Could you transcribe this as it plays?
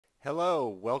Hello,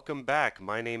 welcome back.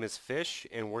 My name is Fish,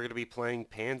 and we're going to be playing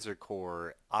Panzer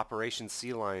Corps Operation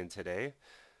Sea Lion today.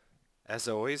 As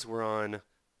always, we're on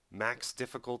max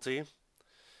difficulty,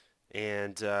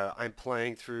 and I'm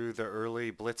playing through the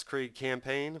early Blitzkrieg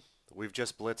campaign. We've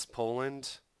just blitzed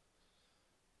Poland,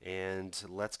 and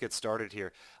let's get started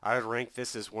here. I would rank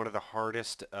this as one of the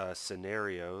hardest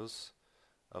scenarios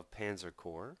of Panzer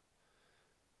Corps.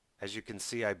 As you can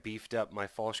see, I beefed up my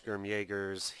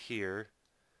Fallschirmjägers here.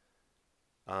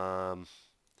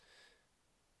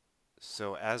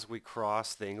 So as we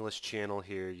cross the English Channel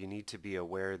here, you need to be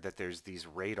aware that there's these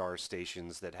radar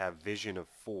stations that have vision of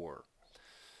 4.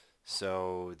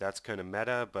 So that's kind of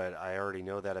meta, but I already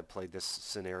know that. I've played this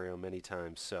scenario many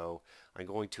times. So I'm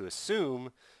going to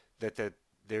assume that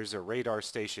there's a radar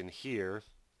station here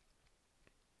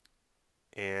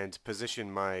and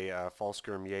position my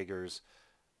Fallschirmjägers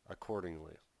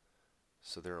accordingly.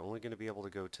 So they're only going to be able to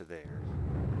go to there.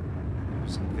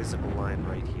 There's an invisible line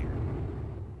right here.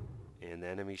 And the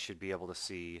enemy should be able to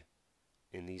see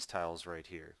in these tiles right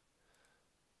here.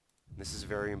 This is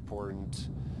very important.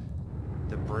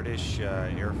 The British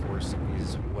Air Force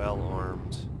is well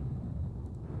armed.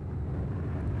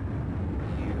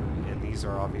 And these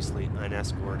are obviously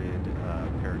unescorted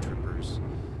paratroopers.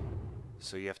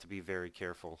 So you have to be very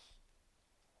careful.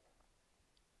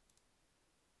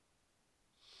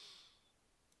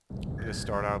 I'm going to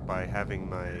start out by having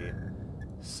my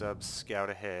subs scout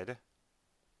ahead.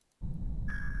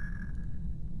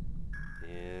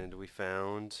 And we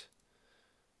found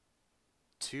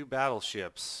 2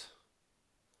 battleships.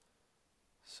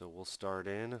 So we'll start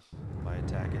in by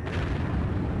attacking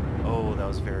them. Oh, that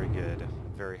was very good.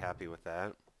 Very happy with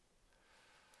that.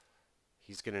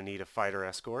 He's going to need a fighter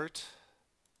escort.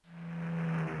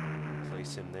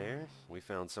 Place him there. We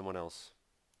found someone else.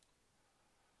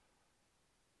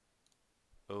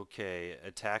 Okay,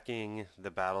 attacking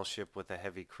the battleship with a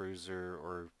heavy cruiser,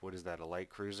 or what is that, a light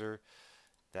cruiser?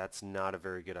 That's not a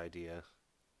very good idea.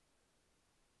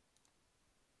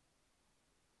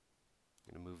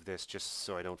 I'm going to move this just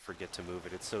so I don't forget to move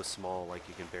it. It's so small, like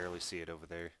you can barely see it over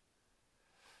there.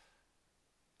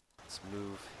 Let's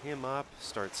move him up,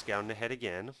 start scouting ahead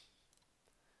again.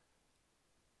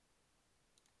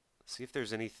 See if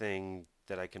there's anything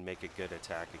that I can make a good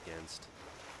attack against.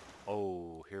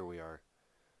 Oh, here we are.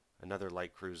 Another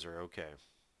light cruiser, okay.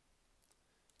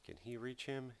 Can he reach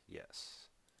him? Yes.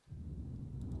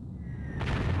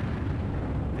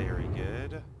 Very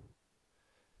good.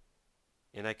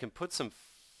 And I can put some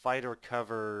fighter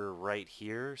cover right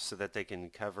here so that they can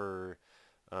cover,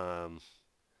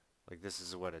 like this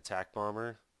is what, attack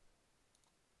bomber?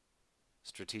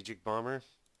 Strategic bomber?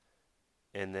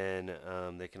 And then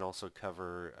they can also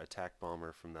cover attack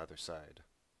bomber from the other side.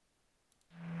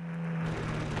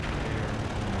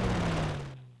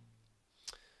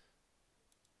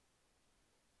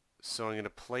 So I'm going to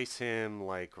place him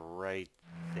like right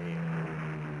there.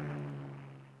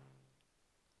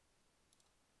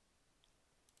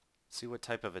 See what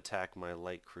type of attack my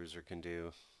light cruiser can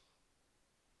do.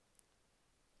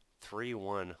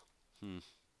 3-1.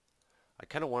 I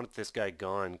kind of want this guy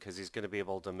gone because he's going to be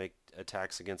able to make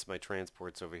attacks against my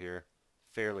transports over here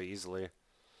fairly easily.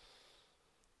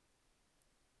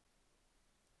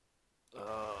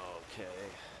 Okay.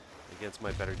 Against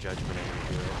my better judgment, I'm going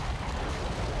to do it.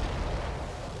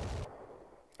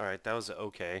 Alright, that was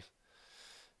okay.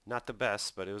 Not the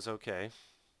best, but it was okay.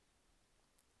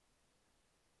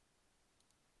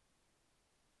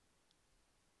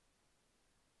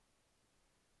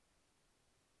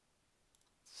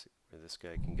 Let's see where this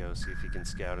guy can go, see if he can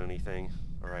scout anything.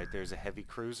 Alright, there's a heavy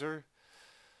cruiser.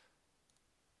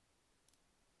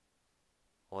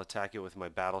 I'll attack it with my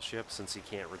battleship since he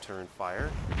can't return fire.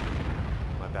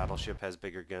 My battleship has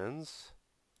bigger guns.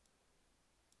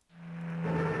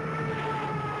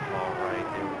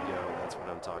 That's what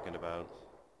I'm talking about.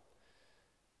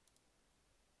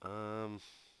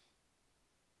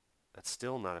 That's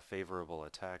still not a favorable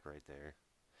attack right there.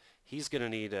 He's going to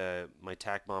need my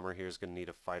attack bomber here is going to need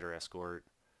a fighter escort.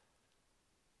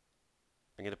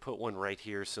 I'm going to put one right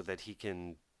here so that he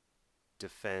can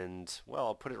defend, well,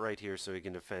 I'll put it right here so he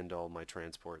can defend all my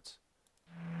transports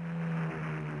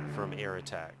from air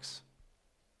attacks.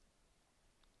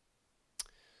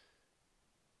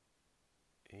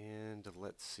 And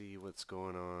let's see what's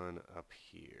going on up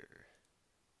here.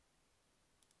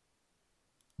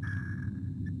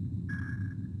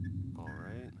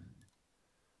 Alright.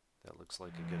 That looks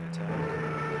like a good attack.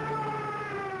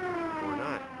 Or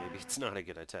not. Maybe it's not a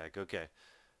good attack. Okay.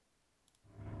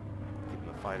 Give him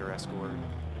a fighter escort.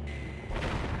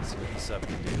 See what the sub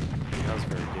can do. That was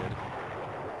very good.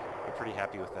 I'm pretty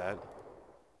happy with that.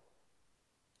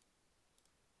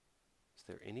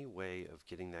 there any way of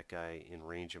getting that guy in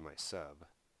range of my sub?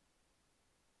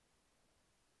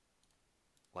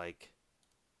 Like,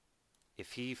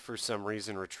 if he for some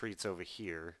reason retreats over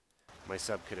here, my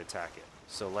sub could attack it.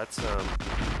 So let's see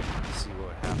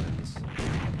what happens.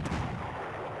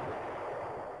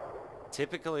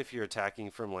 Typically, if you're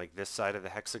attacking from like this side of the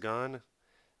hexagon,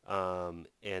 and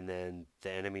then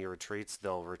the enemy retreats,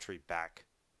 they'll retreat back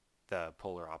the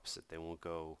polar opposite. They won't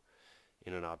go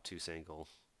in an obtuse angle.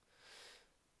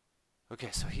 Okay,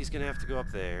 so he's going to have to go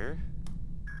up there.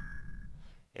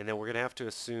 And then we're going to have to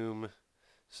assume,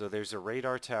 so there's a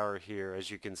radar tower here,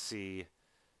 as you can see,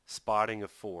 spotting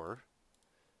of 4.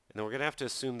 And then we're going to have to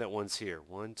assume that one's here.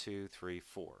 1, 2, 3,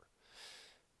 4.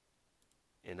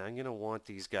 And I'm going to want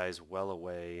these guys well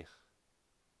away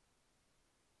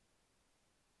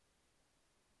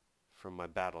from my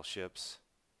battleships.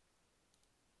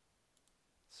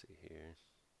 Let's see here.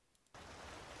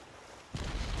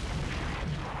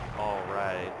 All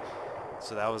right.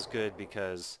 So that was good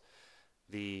because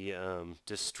the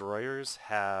destroyers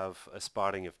have a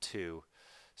spotting of 2.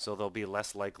 So they'll be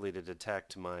less likely to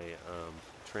detect my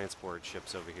transport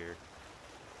ships over here.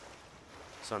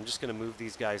 So I'm just going to move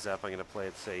these guys up. I'm going to play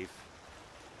it safe.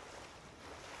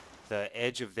 The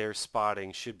edge of their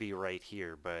spotting should be right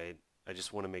here, but I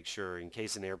just want to make sure in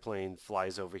case an airplane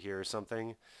flies over here or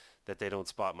something that they don't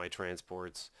spot my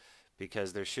transports,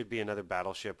 because there should be another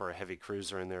battleship or a heavy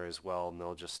cruiser in there as well, and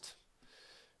they'll just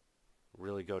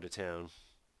really go to town.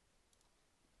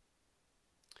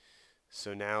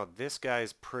 So now this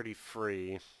guy's pretty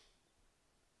free.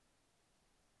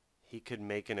 He could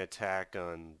make an attack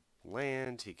on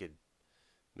land. He could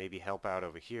maybe help out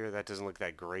over here. That doesn't look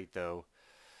that great though.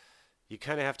 You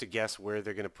kind of have to guess where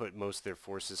they're going to put most of their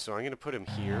forces. So I'm going to put him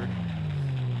here,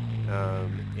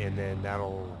 and then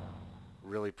that'll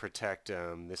really protect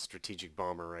this strategic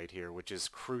bomber right here, which is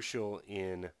crucial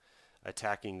in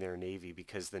attacking their navy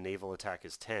because the naval attack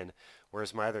is 10,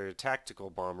 whereas my other tactical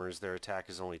bombers, their attack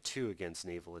is only 2 against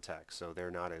naval attack, so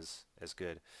they're not as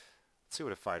good. Let's see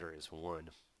what a fighter is.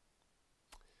 1.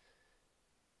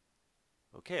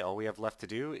 Okay, all we have left to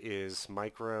do is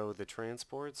micro the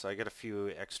transports. I got a few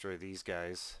extra of these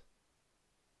guys,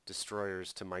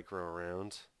 destroyers, to micro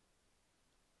around.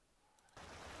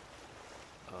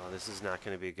 This is not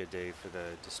going to be a good day for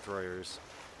the destroyers,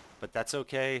 but that's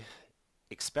okay.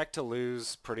 Expect to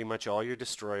lose pretty much all your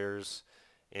destroyers,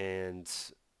 and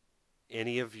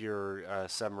any of your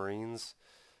submarines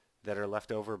that are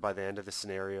left over by the end of the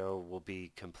scenario will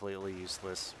be completely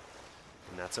useless,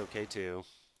 and that's okay too.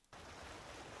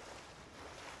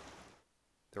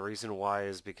 The reason why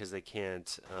is because they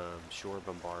can't shore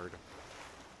bombard.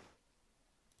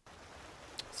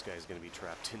 This guy's going to be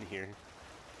trapped in here.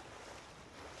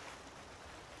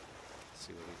 Let's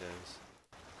see what he does.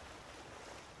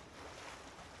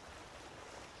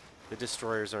 The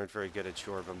destroyers aren't very good at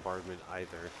shore bombardment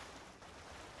either.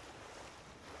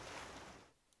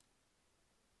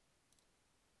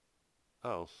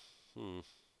 Oh, well,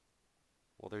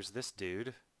 there's this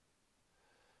dude.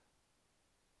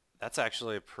 That's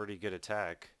actually a pretty good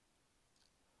attack.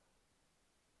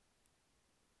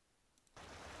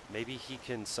 Maybe he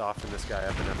can soften this guy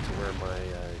up enough to where my,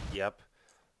 yep.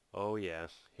 Oh yeah,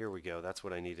 here we go. That's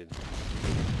what I needed.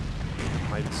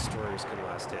 My destroyers can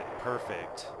last hit.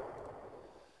 Perfect.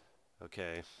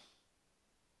 Okay.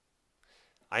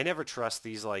 I never trust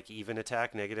these like even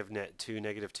attack, -2,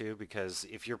 -2, because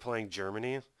if you're playing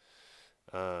Germany,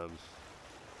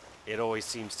 it always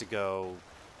seems to go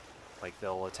like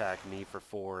they'll attack me for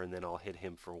 4 and then I'll hit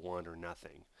him for 1 or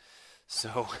nothing.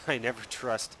 So I never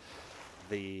trust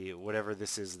the, whatever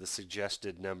this is, the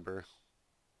suggested number.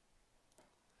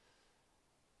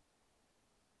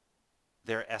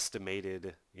 Their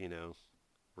estimated, you know,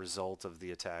 result of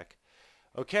the attack.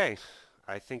 Okay,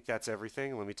 I think that's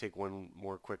everything. Let me take one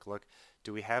more quick look.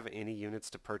 Do we have any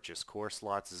units to purchase? Core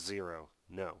slots 0.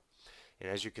 No. And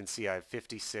as you can see, I have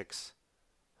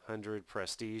 5,600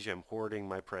 prestige. I'm hoarding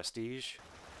my prestige.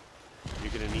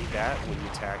 You're going to need that when you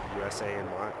attack USA and,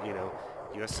 you know,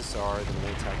 USSR, then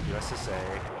we'll attack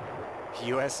USA.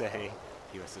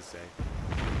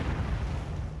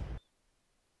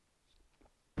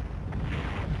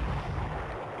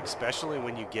 Especially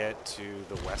when you get to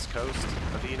the west coast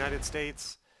of the United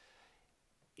States,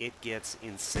 it gets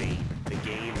insane. The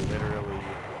game literally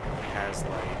has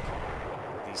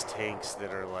like these tanks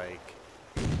that are like,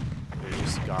 they're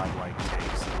just godlike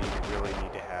tanks, and you really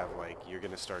need to have like, you're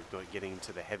going to start getting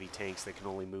to the heavy tanks that can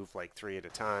only move like 3 at a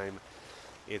time.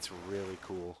 It's really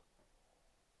cool.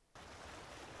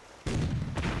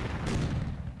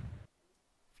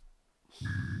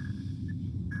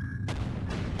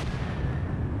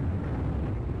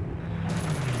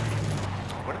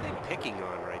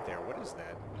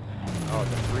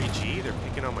 B, they're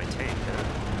picking on my tank, huh?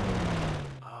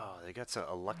 Oh, they got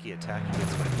a lucky attack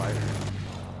against my fighter.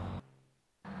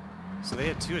 So they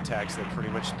had 2 attacks, then pretty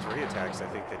much 3 attacks, I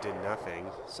think, that did nothing.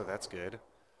 So that's good.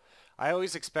 I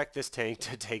always expect this tank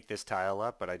to take this tile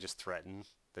up, but I just threaten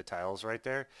the tiles right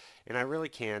there. And I really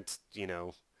can't, you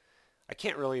know, I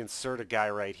can't really insert a guy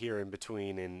right here in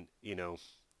between and, you know,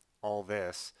 all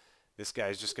this. This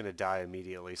guy's just going to die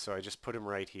immediately, so I just put him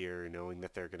right here, knowing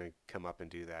that they're going to come up and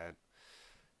do that.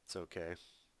 It's okay.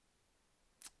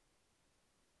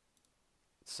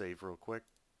 Save real quick.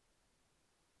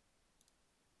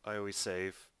 I always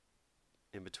save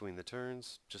in between the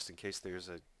turns, just in case there's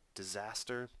a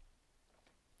disaster.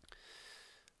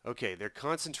 Okay, they're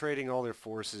concentrating all their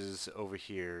forces over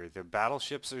here. Their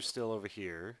battleships are still over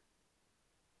here.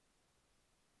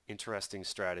 Interesting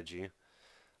strategy.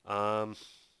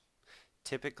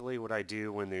 Typically what I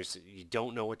do when you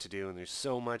don't know what to do and there's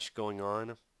so much going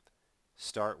on,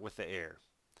 start with the air.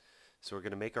 So we're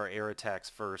going to make our air attacks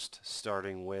first,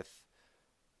 starting with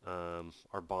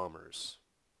our bombers.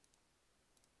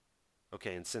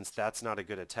 Okay, and since that's not a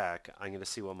good attack, I'm going to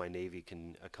see what my Navy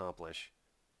can accomplish.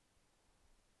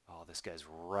 Oh, this guy's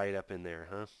right up in there,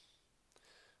 huh?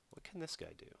 What can this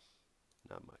guy do?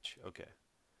 Not much. Okay.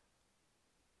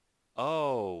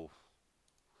 Oh,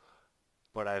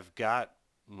 but I've got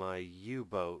my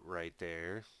U-boat right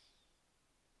there.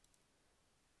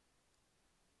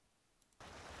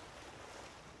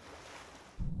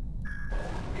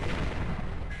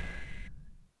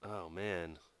 Oh,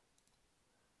 man.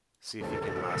 See if he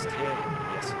can last hit.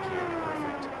 Yes, he can.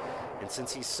 Perfect. And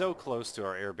since he's so close to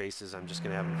our air bases, I'm just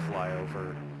going to have him fly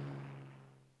over.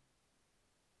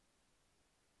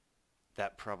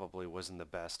 That probably wasn't the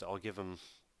best. I'll give him,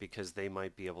 because they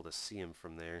might be able to see him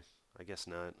from there. I guess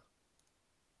not.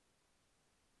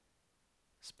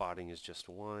 Spotting is just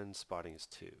 1. Spotting is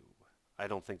 2. I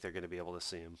don't think they're going to be able to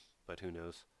see him, but who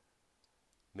knows.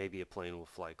 Maybe a plane will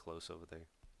fly close over there.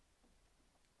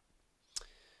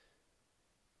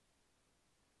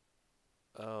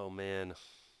 Oh man,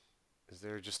 is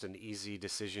there just an easy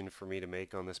decision for me to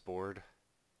make on this board?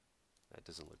 That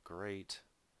doesn't look great,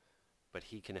 but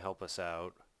he can help us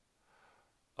out.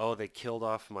 Oh, they killed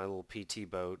off my little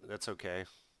PT boat. That's okay.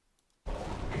 That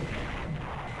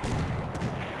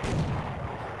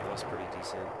was pretty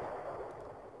decent.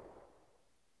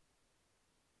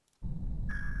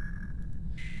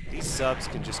 These subs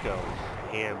can just go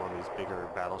ham on these bigger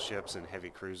battleships and heavy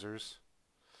cruisers.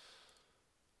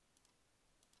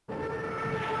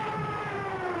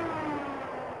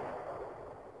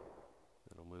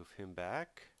 Move him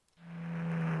back.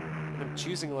 I'm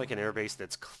choosing like an airbase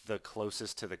that's the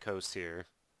closest to the coast here.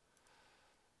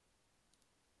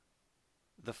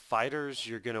 The fighters,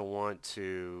 you're going to want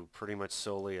to pretty much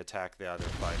solely attack the other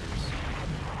fighters.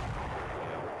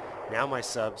 Now my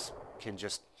subs can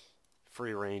just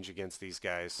free range against these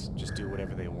guys, just do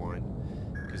whatever they want,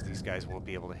 because these guys won't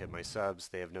be able to hit my subs.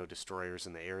 They have no destroyers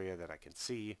in the area that I can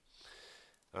see.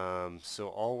 So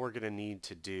all we're going to need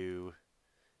to do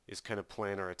is kind of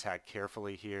plan our attack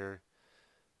carefully here.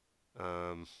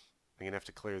 I'm going to have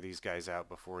to clear these guys out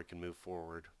before we can move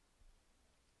forward.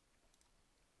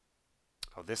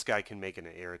 Oh, this guy can make an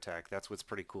air attack. That's what's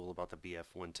pretty cool about the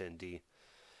BF-110D.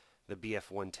 The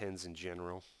BF-110s in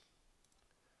general.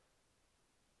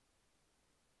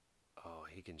 Oh,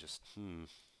 he can just...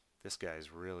 This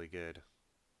guy's really good.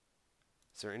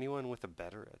 Is there anyone with a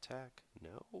better attack?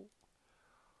 No?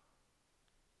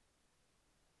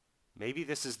 Maybe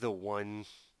this is the one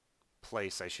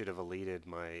place I should have eluded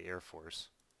my Air Force.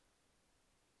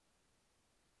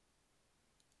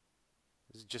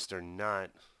 These just are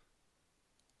not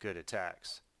good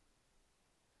attacks.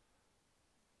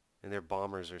 And their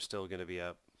bombers are still going to be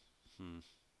up.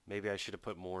 Maybe I should have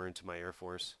put more into my Air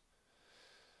Force.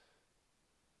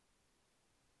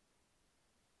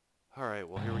 Alright,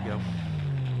 well here we go.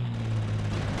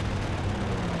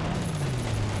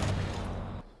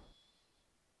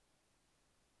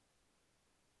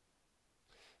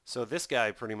 So this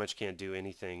guy pretty much can't do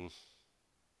anything.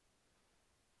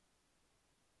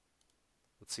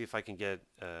 Let's see if I can get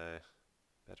a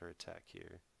better attack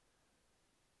here.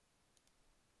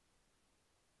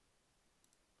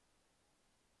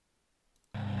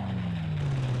 Oh,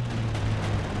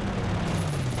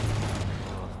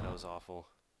 that was awful.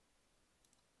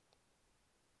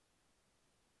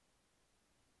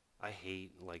 I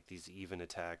hate like these even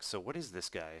attacks. So what is this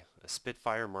guy? A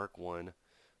Spitfire Mark 1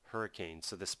 Hurricane.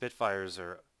 So the Spitfires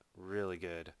are really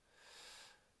good.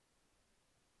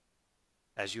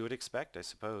 As you would expect, I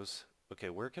suppose. Okay,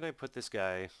 where can I put this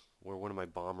guy where one of my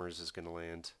bombers is going to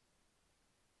land?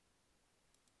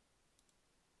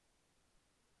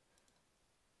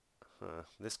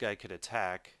 This guy could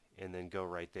attack and then go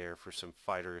right there for some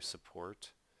fighter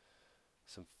support.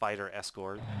 Some fighter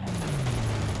escort.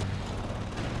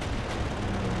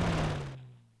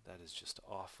 That is just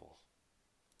awful.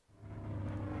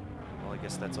 Well, I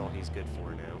guess that's all he's good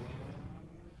for now.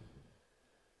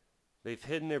 They've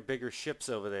hidden their bigger ships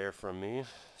over there from me.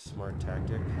 Smart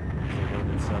tactic. They know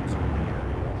that subs are in the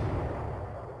area.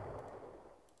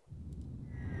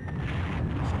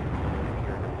 Just gonna come over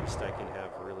here and at least I can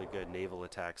have really good naval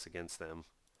attacks against them.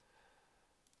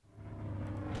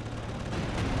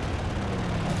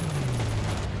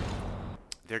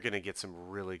 They're going to get some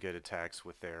really good attacks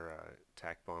with their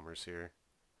attack bombers here.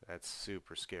 That's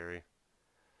super scary.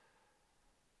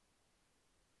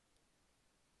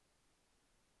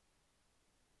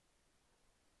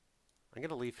 I'm going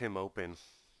to leave him open.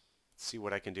 See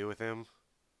what I can do with him.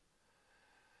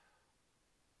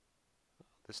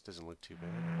 This doesn't look too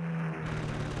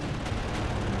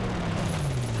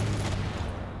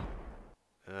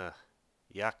bad.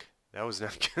 Yuck. That was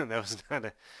not good. That was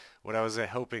not what I was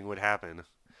hoping would happen.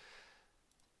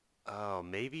 Oh,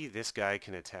 maybe this guy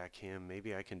can attack him.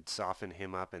 Maybe I can soften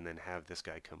him up and then have this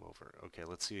guy come over. Okay,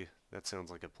 let's see. That sounds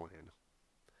like a plan.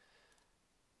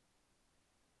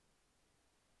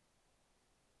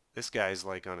 This guy's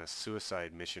like on a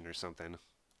suicide mission or something.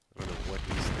 I don't know what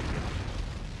he's thinking.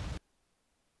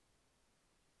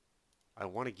 I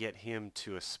want to get him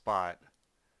to a spot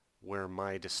where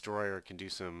my destroyer can do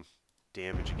some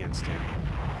damage against him.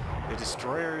 The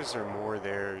destroyers are more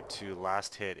there to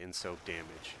last hit and soak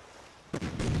damage.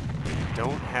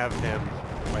 Don't have them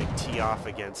like tee off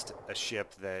against a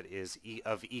ship that is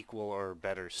of equal or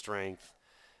better strength.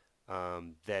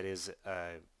 That is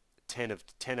 10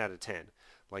 out of 10.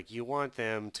 Like, you want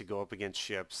them to go up against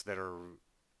ships that are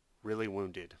really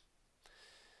wounded.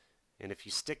 And if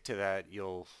you stick to that,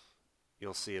 you'll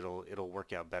see it'll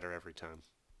work out better every time.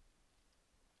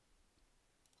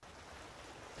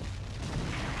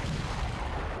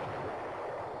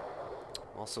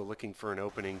 Also looking for an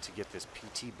opening to get this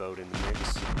PT boat in the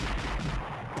mix.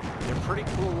 They're pretty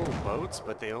cool little boats,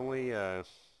 but they only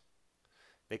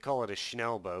they call it a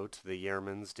Schnell boat, the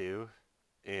Yearmans do,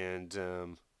 and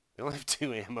they only have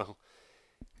 2 ammo.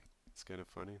 It's kind of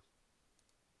funny.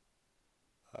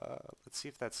 Let's see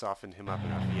if that softened him up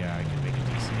enough. Yeah, I can make a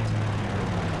decent attack here. I'm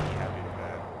pretty happy with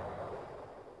that.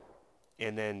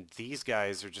 And then these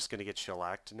guys are just going to get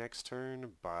shellacked next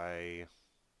turn by...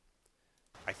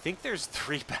 I think there's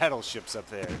 3 battleships up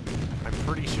there. I'm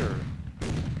pretty sure.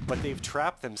 But they've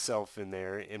trapped themselves in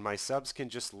there, and my subs can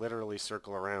just literally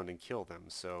circle around and kill them,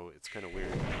 so it's kind of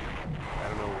weird. I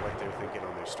don't know what they're thinking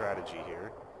on their strategy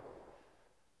here.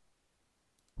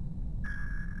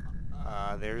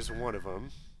 There's one of them.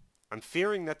 I'm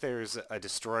fearing that there's a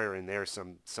destroyer in there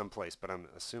someplace, but I'm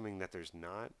assuming that there's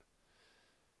not.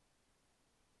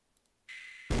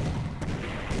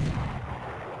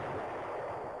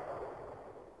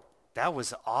 That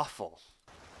was awful.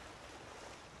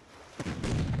 Okay,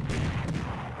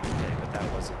 but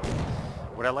that wasn't.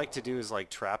 What I like to do is like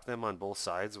trap them on both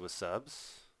sides with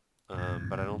subs,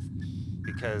 but I don't,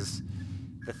 because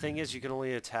the thing is you can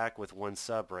only attack with one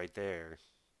sub right there.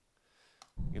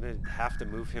 I'm going to have to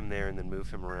move him there and then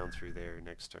move him around through there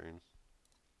next turn.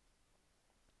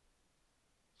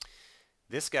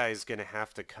 This guy is going to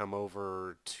have to come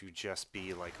over to just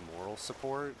be like moral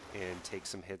support and take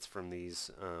some hits from these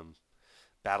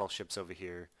battleships over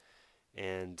here.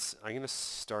 And I'm going to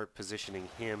start positioning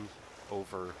him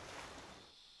over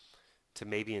to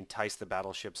maybe entice the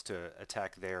battleships to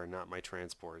attack there and not my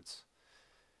transports.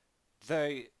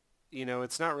 You know,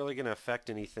 it's not really going to affect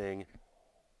anything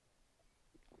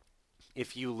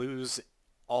if you lose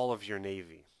all of your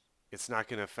navy. It's not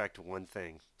going to affect one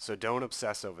thing. So don't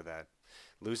obsess over that.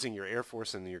 Losing your air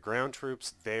force and your ground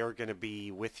troops, they are going to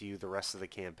be with you the rest of the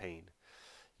campaign.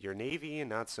 Your navy,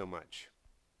 not so much.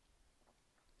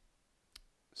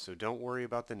 So don't worry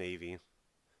about the navy.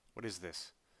 What is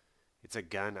this? It's a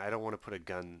gun. I don't want to put a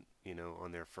gun, you know,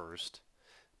 on there first.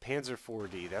 Panzer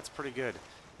 4D, that's pretty good.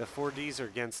 The 4Ds are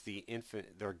against the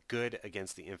they're good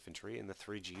against the infantry, and the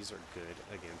 3Gs are good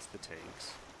against the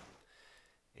tanks.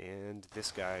 And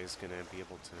this guy is going to be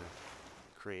able to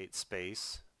create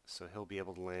space, so he'll be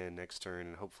able to land next turn,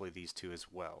 and hopefully these two as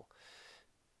well.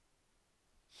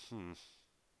 I'm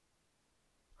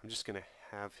just going to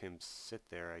have him sit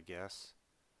there, I guess,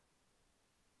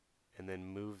 and then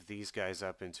move these guys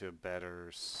up into a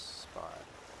better spot.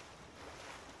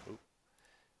 Oop.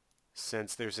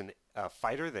 Since there's a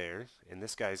fighter there, and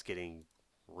this guy's getting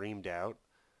reamed out,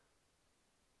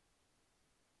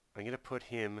 I'm going to put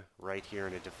him right here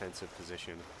in a defensive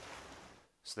position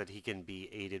so that he can be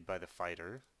aided by the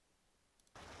fighter.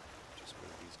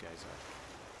 guys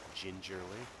up gingerly.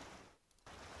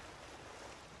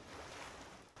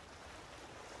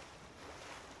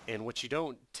 And what you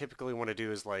don't typically want to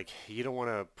do is, like, you don't want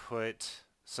to put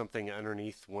something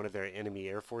underneath one of their enemy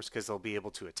air force because they'll be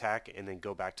able to attack and then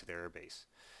go back to their air base.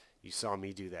 You saw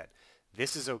me do that.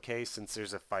 This is okay since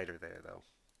there's a fighter there, though.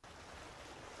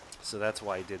 So that's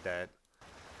why I did that.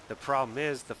 The problem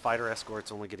is the fighter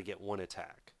escort's only going to get one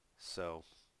attack. So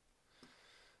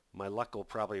my luck will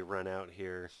probably run out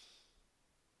here.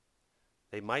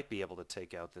 They might be able to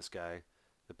take out this guy.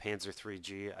 The Panzer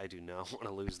 3G. I do not want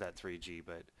to lose that 3G,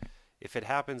 but if it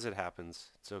happens, it happens.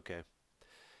 It's okay.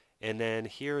 And then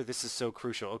here, this is so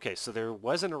crucial. Okay, so there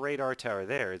wasn't a radar tower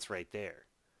there. It's right there.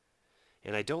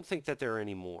 And I don't think that there are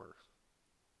any more.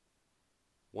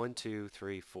 1, 2,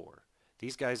 3, 4.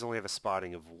 These guys only have a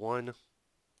spotting of 1,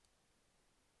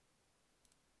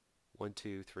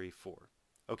 2, 3, 4.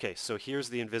 Okay, so here's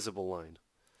the invisible line.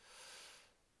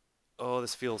 Oh,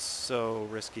 this feels so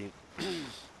risky.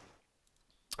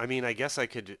 I mean, I guess I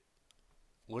could...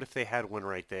 What if they had one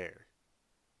right there?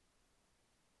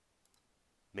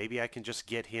 Maybe I can just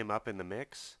get him up in the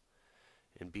mix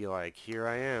and be like, here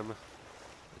I am.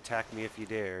 Attack me if you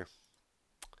dare.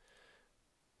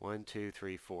 1, 2,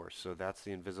 3, 4. So that's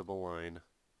the invisible line.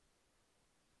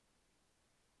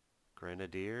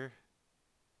 Grenadier.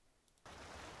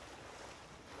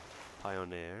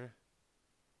 Pioneer.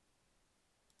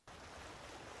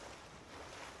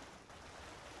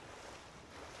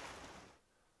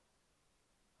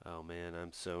 Oh man,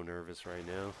 I'm so nervous right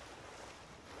now.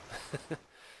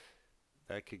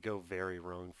 That could go very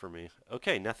wrong for me.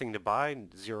 Okay, nothing to buy,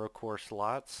 0 core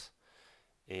slots,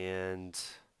 and...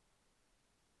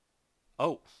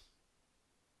 Oh!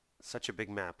 Such a big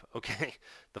map. Okay,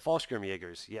 the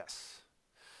Fallschirmjägers, yes.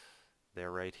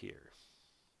 They're right here.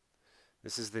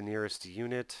 This is the nearest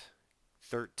unit,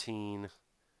 13.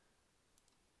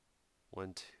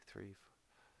 1, 2, 3, 4.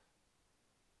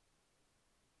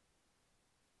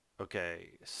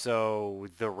 Okay, so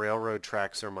the railroad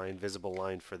tracks are my invisible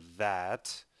line for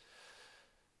that.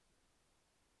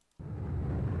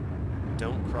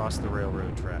 Don't cross the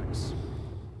railroad tracks.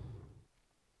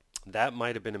 That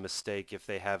might have been a mistake if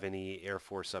they have any Air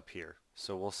Force up here.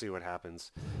 So we'll see what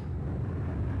happens.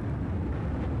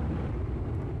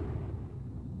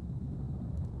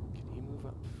 Can you move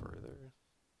up further?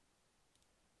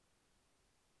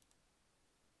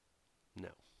 No.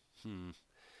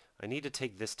 I need to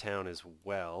take this town as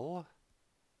well.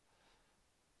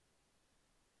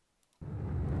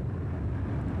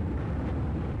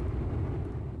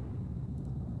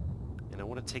 And I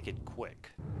want to take it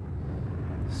quick.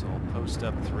 So I'll post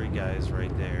up 3 guys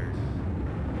right there.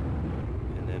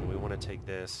 And then we want to take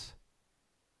this.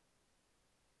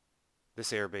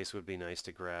 This airbase would be nice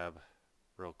to grab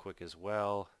real quick as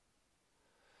well.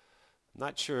 I'm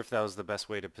not sure if that was the best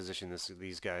way to position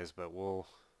these guys, but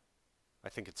I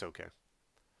think it's okay.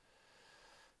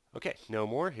 Okay, no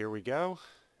more. Here we go.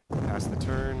 Pass the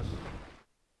turn.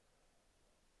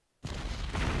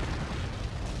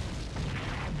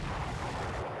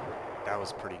 That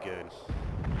was pretty good.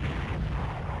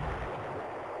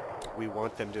 We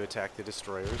want them to attack the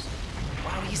destroyers.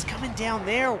 Wow, he's coming down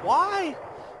there. Why?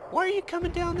 Why are you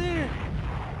coming down there?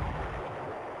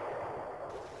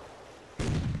 Oh,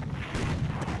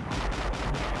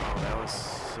 that was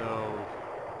so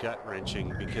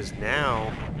gut-wrenching because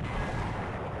now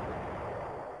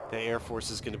the Air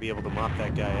Force is going to be able to mop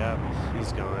that guy up.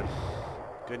 He's gone.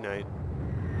 Good night.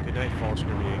 Good night,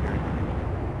 Fallschirmjäger.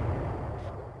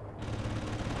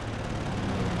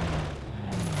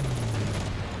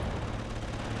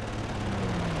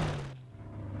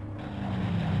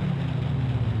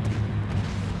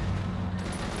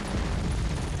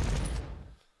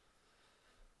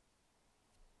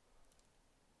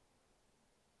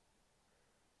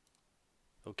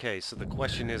 Okay, so the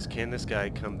question is, can this guy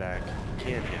come back?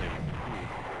 Can't hit him.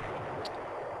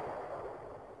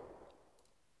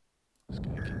 This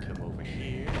guy can come over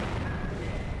here.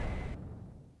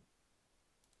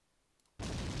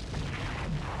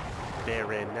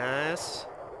 Very nice.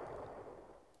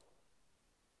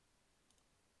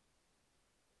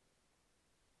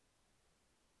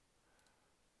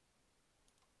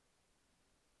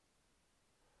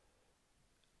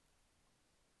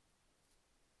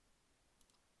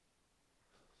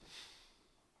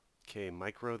 Okay,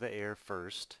 micro the air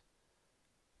first.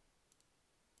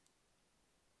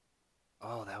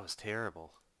 Oh, that was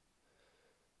terrible.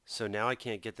 So now I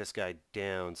can't get this guy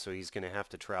down, so he's going to have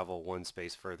to travel 1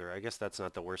 space further. I guess that's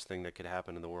not the worst thing that could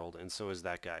happen in the world, and so is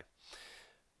that guy.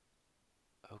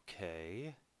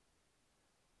 Okay.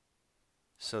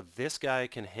 So this guy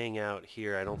can hang out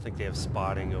here. I don't think they have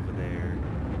spotting over there.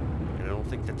 And I don't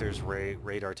think that there's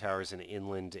radar towers in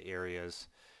inland areas.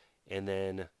 And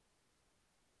then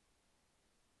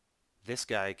this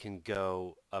guy can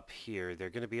go up here.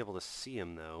 They're going to be able to see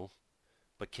him though.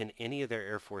 But can any of their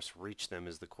Air Force reach them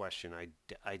is the question.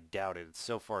 I doubt it. It's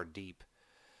so far deep.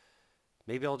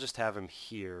 Maybe I'll just have him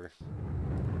here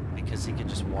because he can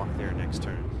just walk there next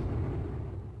turn.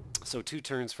 So 2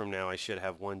 turns from now I should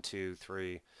have 1, 2,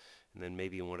 3, and then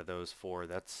maybe one of those 4.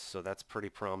 That's pretty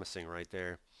promising right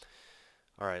there.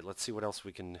 All right, let's see what else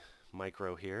we can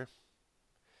micro here.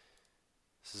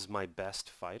 This is my best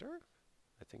fighter?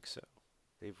 I think so.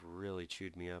 They've really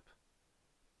chewed me up.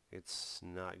 It's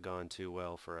not gone too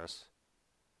well for us.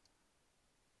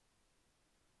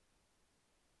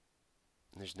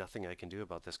 There's nothing I can do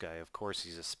about this guy. Of course,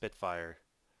 he's a Spitfire.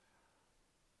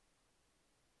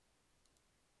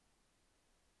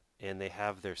 And they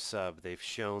have their sub. They've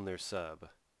shown their sub.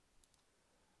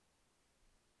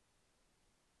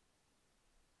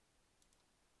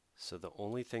 So the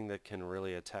only thing that can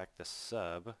really attack the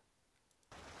sub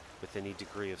with any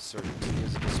degree of certainty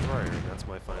is a destroyer, and that's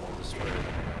my final destroyer that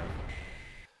I have.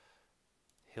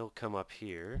 He'll come up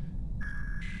here.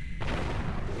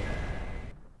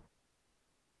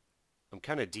 I'm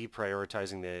kind of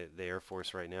deprioritizing the Air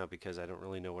Force right now because I don't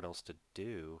really know what else to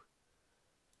do.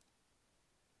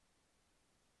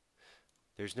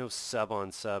 There's no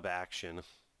sub-on-sub action.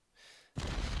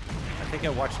 I think I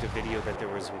watched a video that there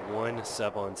was 1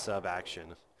 sub-on-sub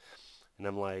action. And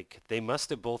I'm like, they must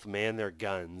have both manned their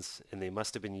guns, and they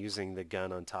must have been using the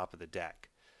gun on top of the deck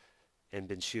and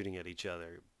been shooting at each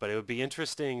other. But it would be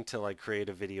interesting to like create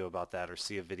a video about that or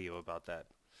see a video about that,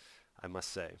 I must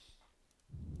say.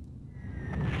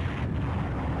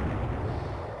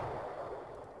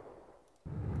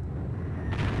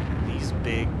 These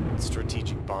big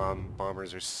strategic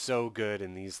bombers are so good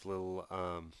in these little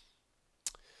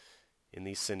in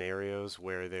these scenarios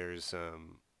where there's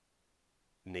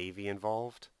Navy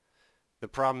involved. The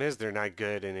problem is they're not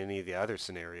good in any of the other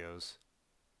scenarios.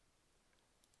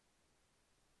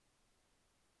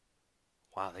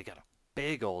 Wow, they got a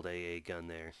big old AA gun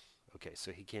there. Okay,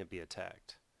 so he can't be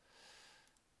attacked.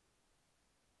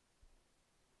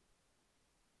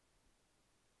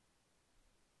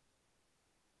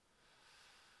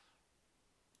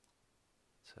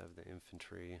 Let's have the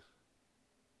infantry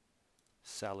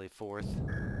sally forth.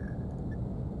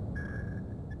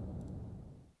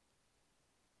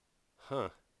 Huh.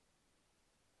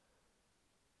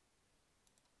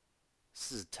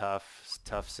 This is a tough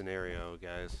scenario,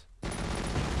 guys. Like,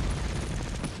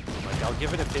 I'll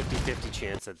give it a 50-50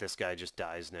 chance that this guy just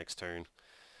dies next turn.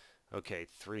 Okay,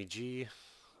 3G.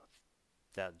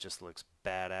 That just looks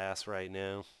badass right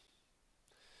now.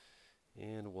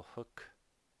 And we'll hook.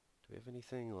 Do we have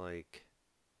anything like...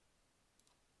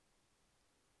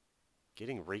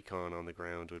 Getting recon on the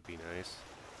ground would be nice.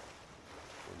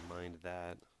 Wouldn't mind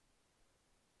that.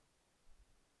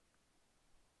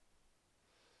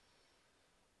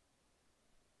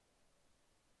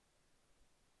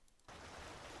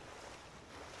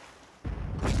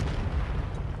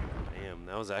 Damn,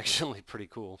 that was actually pretty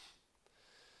cool.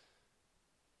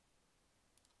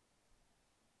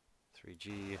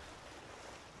 3G.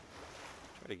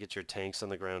 Try to get your tanks on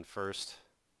the ground first.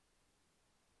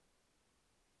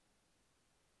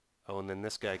 Oh, and then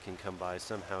this guy can come by.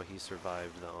 Somehow he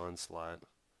survived the onslaught.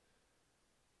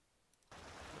 Oh.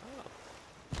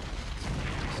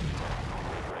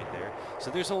 Right there.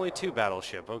 So there's only 2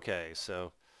 battleship. Okay,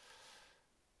 so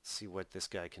let's see what this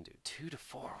guy can do. 2 to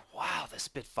 4. Wow, the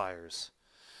Spitfires.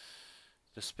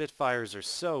 The Spitfires are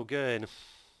so good.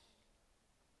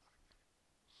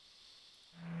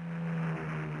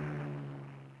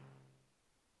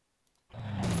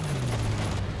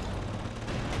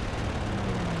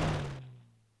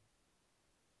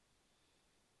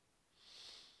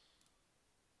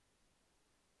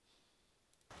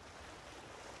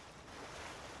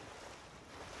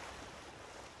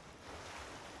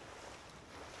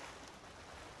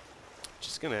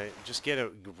 Gonna just get it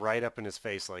right up in his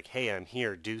face like, hey, I'm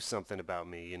here, do something about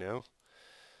me, you know?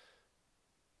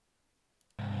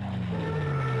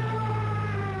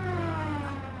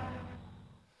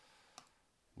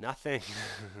 Nothing.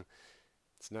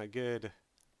 It's not good.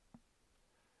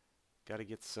 Gotta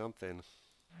get something.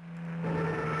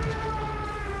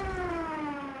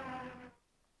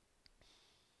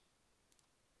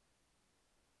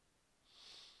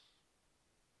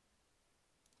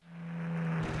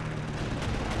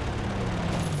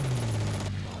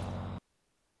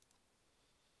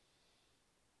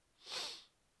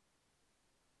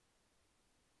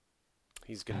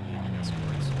 he's going to need an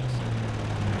escort. So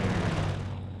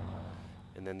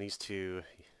and then these two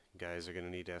guys are going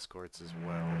to need escorts as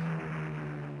well.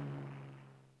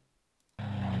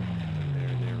 There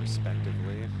and there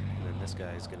respectively. And then this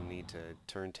guy is going to need to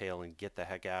turn tail and get the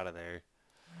heck out of there.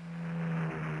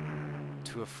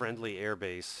 To a friendly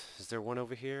airbase. Is there one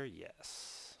over here?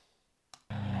 Yes.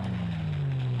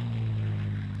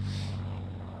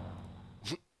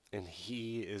 And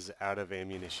he is out of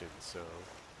ammunition, so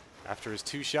after his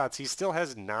 2 shots, he still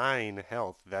has 9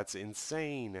 health. That's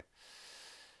insane.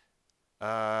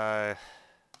 I'm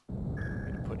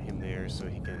gonna put him there so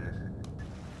he can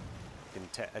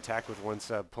attack with 1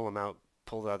 sub, pull him out,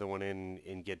 pull the other one in,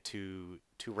 and get two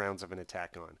rounds of an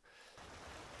attack on.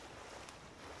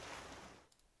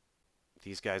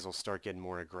 These guys will start getting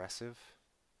more aggressive.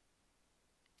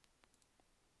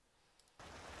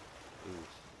 Ooh.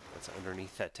 That's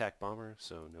underneath that TAC bomber,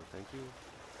 so no thank you.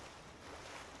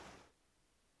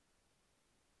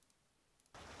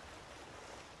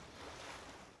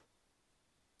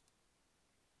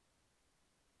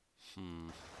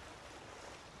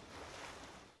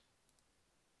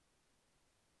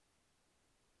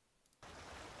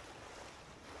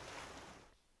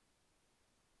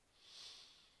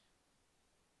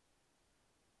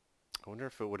 I wonder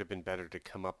if it would have been better to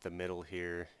come up the middle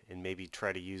here and maybe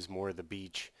try to use more of the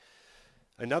beach.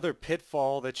 Another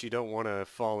pitfall that you don't want to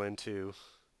fall into.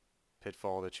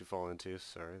 Pitfall that you fall into.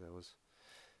 Sorry, that was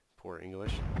poor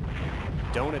English.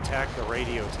 Don't attack the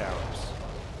radio towers,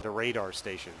 the radar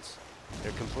stations.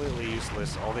 They're completely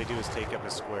useless. All they do is take up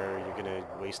a square. You're going to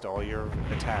waste all your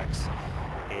attacks,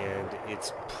 and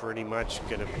it's pretty much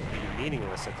going to be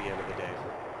meaningless at the end of the day.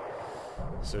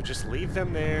 So just leave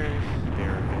them there.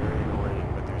 They're very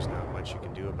annoying, but there's not much you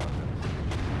can do about them.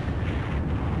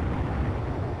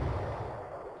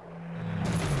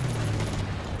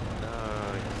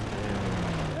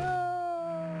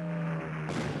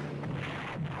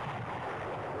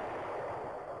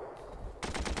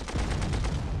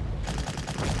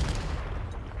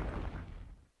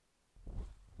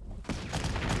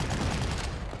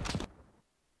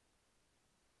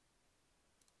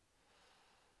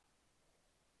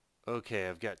 Okay,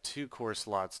 I've got 2 core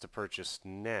slots to purchase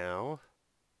now.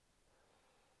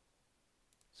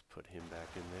 Let's put him back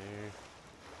in there.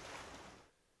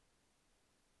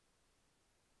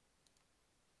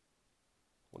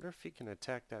 Wonder if he can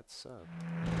attack that sub.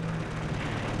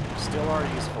 Still are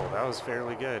useful. That was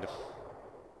fairly good.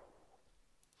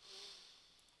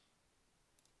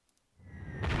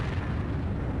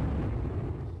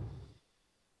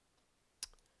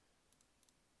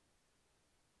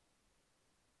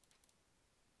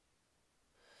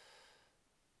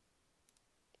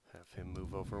 Him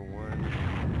move over 1.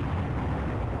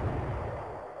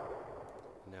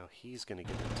 Now he's going to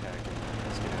get attacked.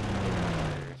 He's going to have to get out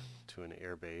there to an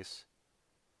air base.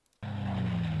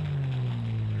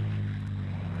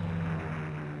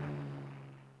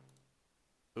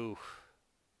 Oof.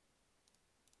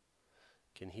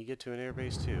 Can he get to an air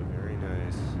base too? Very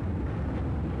nice.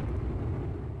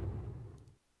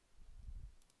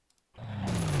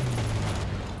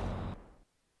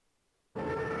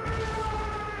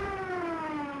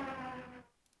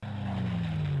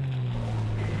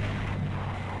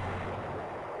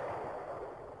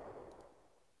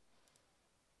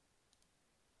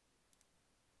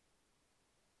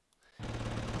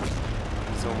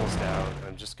 Almost out.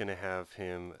 I'm just gonna have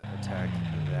him attack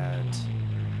that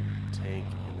tank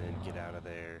and then get out of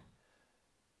there.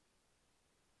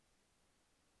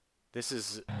 This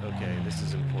is okay. This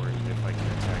is important. If I can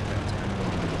attack that tank,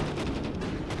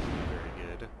 very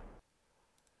good.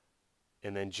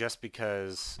 And then just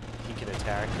because he can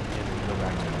attack and then go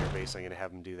back to their base, I'm gonna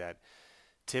have him do that.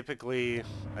 Typically,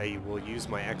 I will use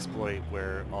my exploit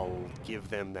where I'll give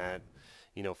them that,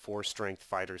 you know, 4 strength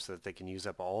fighters so that they can use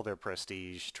up all their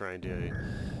prestige trying to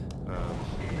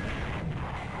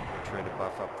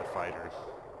buff up the fighter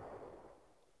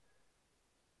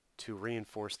to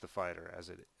reinforce the fighter as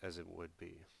it would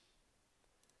be.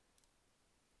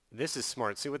 This is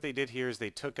smart. See what they did here is they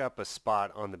took up a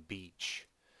spot on the beach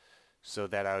so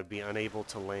that I would be unable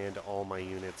to land all my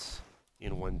units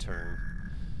in 1 turn.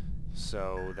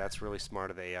 So that's really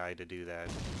smart of the AI to do that.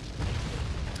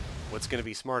 What's going to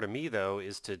be smart of me, though,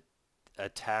 is to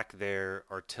attack their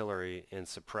artillery and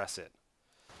suppress it.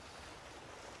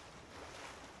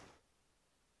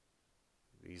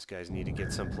 These guys need to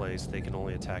get someplace. They can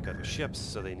only attack other ships,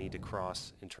 so they need to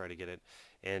cross and try to get it.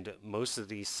 And most of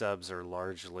these subs are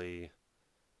largely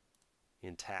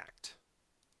intact.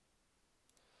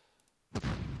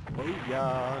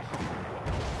 Booyah!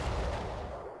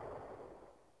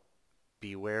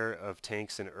 beware of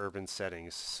tanks in urban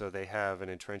settings. So they have an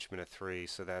entrenchment of 3,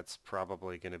 so that's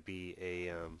probably going to be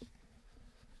a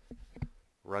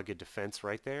rugged defense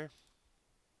right there.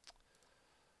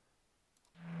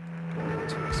 Going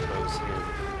to expose him.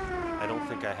 I don't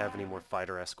think I have any more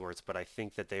fighter escorts, but I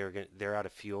think that they're out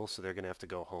of fuel, so they're going to have to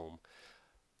go home.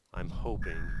 I'm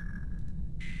hoping.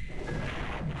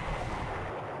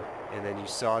 And then you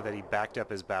saw that he backed up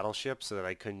his battleship so that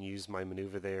I couldn't use my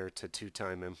maneuver there to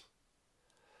two-time him.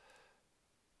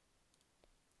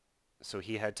 So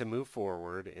he had to move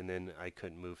forward, and then I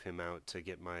couldn't move him out to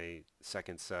get my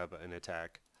second sub an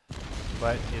attack.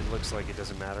 But it looks like it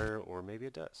doesn't matter, or maybe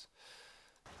it does.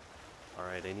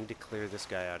 Alright, I need to clear this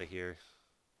guy out of here.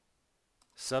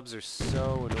 Subs are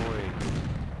so annoying.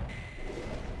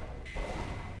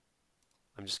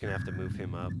 I'm just going to have to move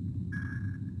him up.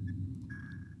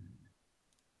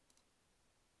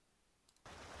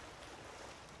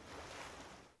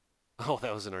 Oh,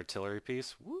 that was an artillery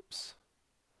piece. Whoops.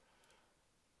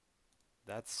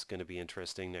 That's going to be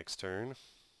interesting next turn.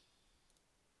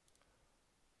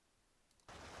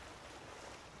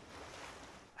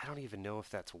 I don't even know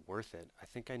if that's worth it. I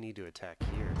think I need to attack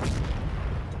here.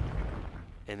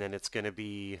 And then it's going to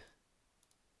be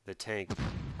the tank.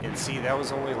 And see, that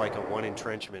was only like a 1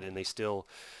 entrenchment, and they still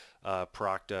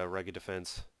procced rugged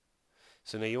defense.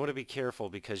 So now you want to be careful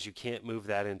because you can't move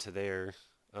that into there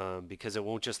because it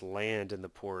won't just land in the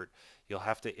port.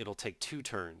 It'll take 2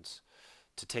 turns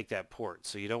to take that port,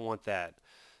 so you don't want that.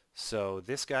 So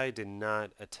this guy did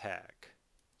not attack.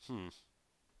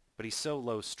 But he's so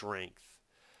low strength.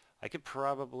 I could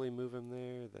probably move him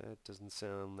there. That doesn't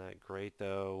sound that great,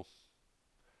 though.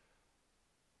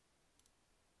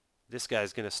 This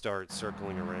guy's going to start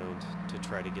circling around to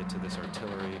try to get to this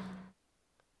artillery.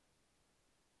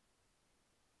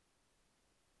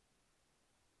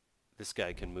 This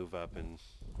guy can move up and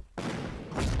do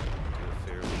a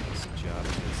fairly decent job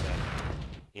against that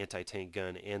anti-tank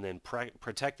gun, and then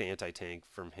protect the anti-tank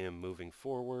from him moving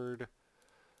forward.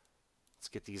 Let's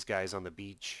get these guys on the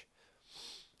beach.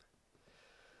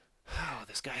 Oh,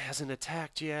 this guy hasn't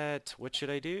attacked yet. What should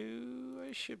I do?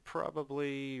 I should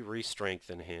probably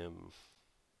re-strengthen him.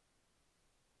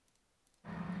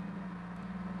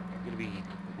 I'm going to be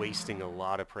wasting a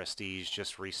lot of prestige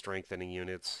just re-strengthening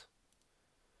units.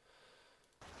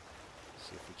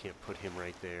 See if we can't put him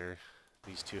right there.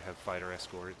 These two have fighter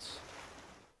escorts.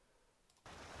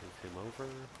 Move him over.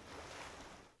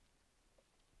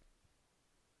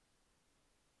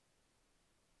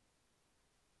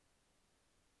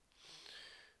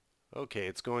 Okay,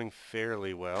 it's going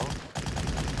fairly well.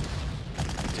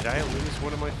 Did I lose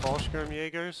one of my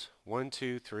Fallschirmjägers? 1,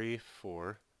 2, 3,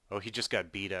 4. Oh, he just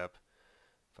got beat up.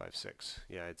 5, 6.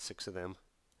 Yeah, I had 6 of them.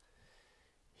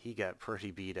 He got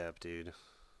pretty beat up, dude.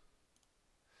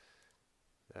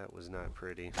 That was not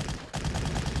pretty. Does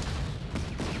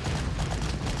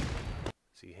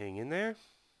he hang in there?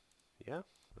 Yeah,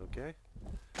 okay.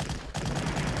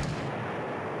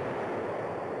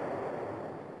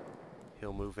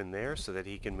 He'll move in there so that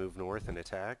he can move north and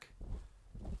attack.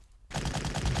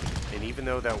 And even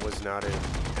though that was not an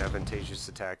advantageous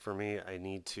attack for me, I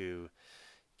need to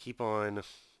keep on...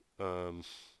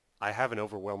 I have an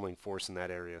overwhelming force in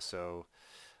that area, so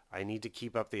I need to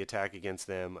keep up the attack against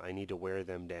them. I need to wear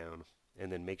them down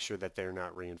and then make sure that they're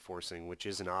not reinforcing, which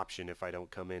is an option if I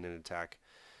don't come in and attack.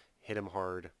 Hit them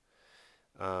hard.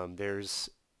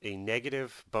 There's a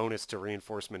negative bonus to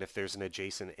reinforcement if there's an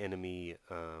adjacent enemy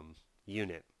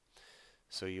unit.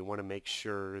 So you want to make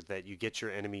sure that you get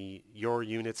your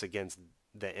units against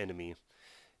the enemy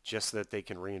just so that they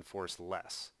can reinforce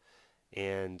less.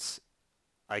 And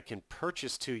I can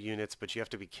purchase 2 units, but you have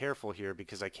to be careful here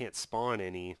because I can't spawn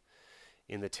any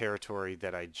in the territory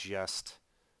that I just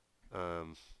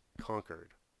conquered.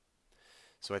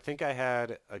 So I think I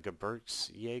had a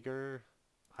Gebirgsjäger.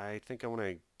 I think I want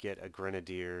to get a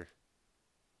Grenadier.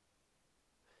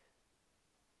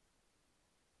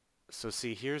 So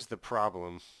see, here's the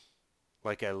problem.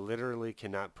 Like, I literally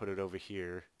cannot put it over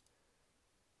here.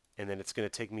 And then it's going to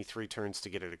take me 3 turns to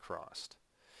get it across.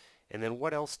 And then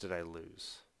what else did I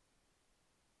lose?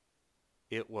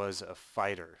 It was a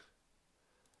fighter.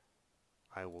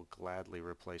 I will gladly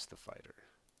replace the fighter.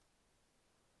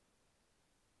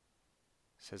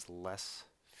 It says less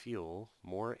fuel,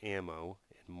 more ammo,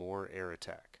 and more air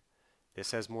attack.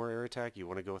 This has more air attack. You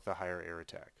want to go with the higher air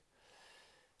attack.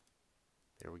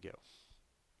 There we go.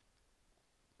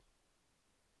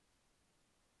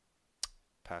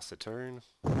 Pass the turn.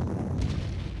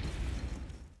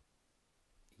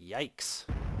 Yikes.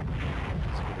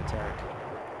 It's a good attack.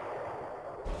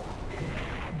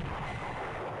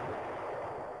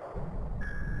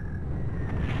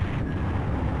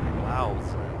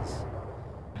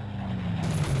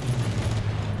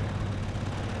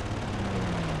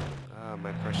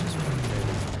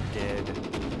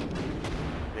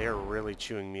 They're really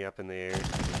chewing me up in the air.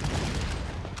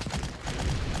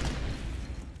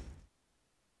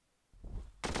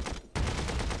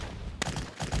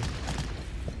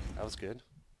 That was good.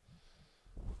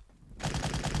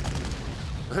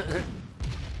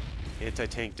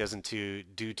 Anti-tank doesn't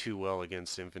do too well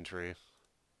against infantry.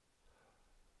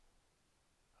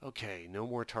 Okay, no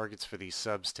more targets for these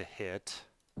subs to hit.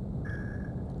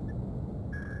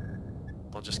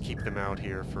 I'll just keep them out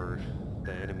here for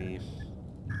the enemy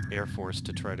Air Force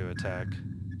to try to attack.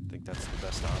 I think that's the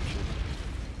best option.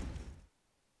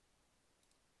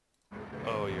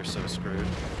 Oh, you're so screwed.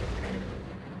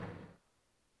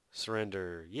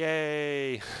 Surrender.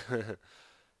 Yay! That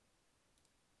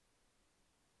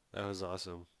was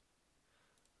awesome.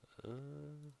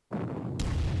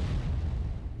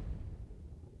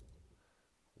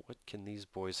 What can these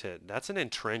boys hit? That's an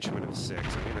entrenchment of 6.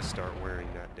 I'm going to start wearing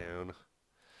that down.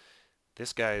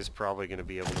 This guy is probably going to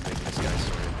be able to make this guy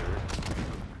surrender.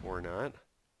 Or not.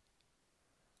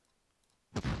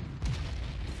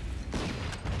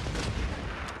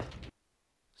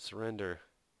 Surrender.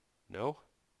 No?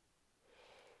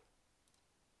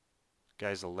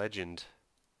 Guy's a legend.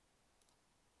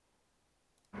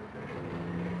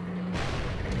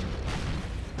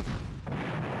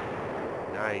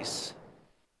 Nice.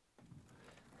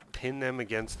 Pin them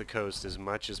against the coast as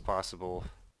much as possible.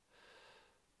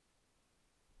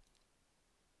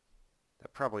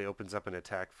 That probably opens up an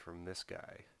attack from this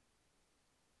guy.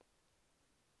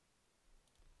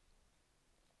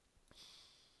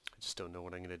 I just don't know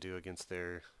what I'm going to do against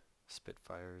their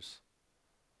Spitfires.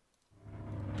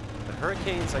 The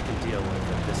Hurricanes I can deal with,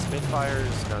 but the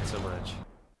Spitfires, not so much.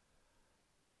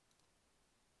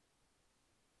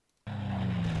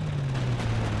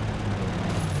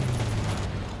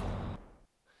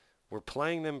 We're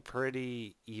playing them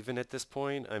pretty even at this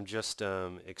point. I'm just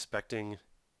expecting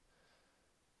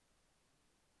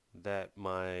that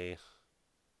my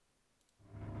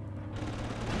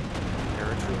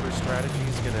paratrooper strategy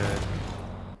is going to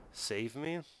save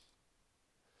me.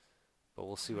 But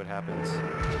we'll see what happens.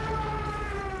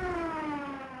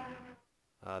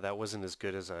 That wasn't as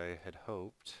good as I had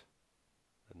hoped.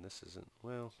 And this isn't...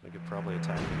 Well, I could probably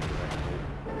attack him directly.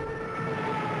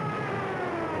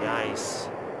 Nice!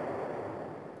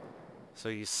 So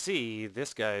you see,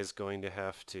 this guy is going to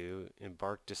have to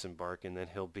embark, disembark, and then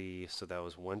he'll be... So that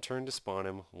was 1 turn to spawn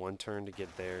him, 1 turn to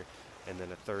get there, and then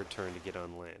a 3rd turn to get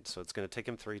on land. So it's going to take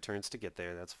him 3 turns to get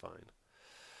there. That's fine.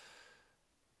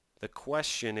 The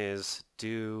question is,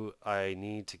 do I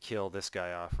need to kill this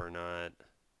guy off or not?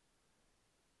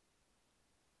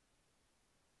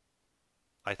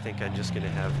 I think I'm just going to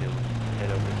have him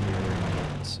head over here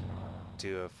and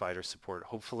do a fighter support.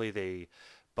 Hopefully they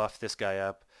buff this guy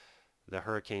up. The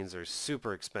Hurricanes are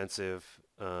super expensive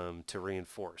to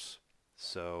reinforce.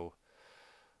 So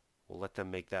we'll let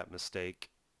them make that mistake.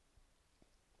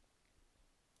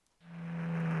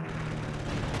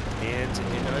 And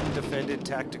an undefended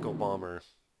tactical bomber.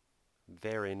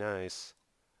 Very nice.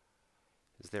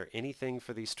 Is there anything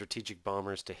for these strategic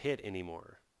bombers to hit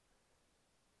anymore?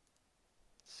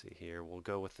 Let's see here. We'll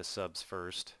go with the subs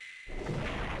first,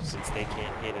 since they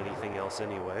can't hit anything else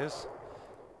anyways.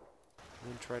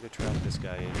 And try to trap this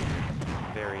guy in.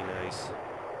 Very nice.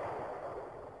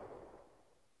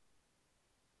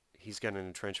 He's got an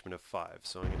entrenchment of 5,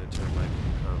 so I'm going to turn my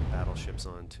battleships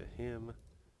on to him.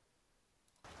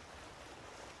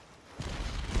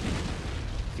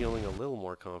 Feeling a little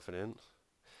more confident.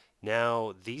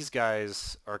 Now, these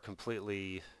guys are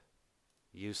completely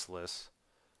useless.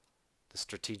 The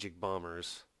strategic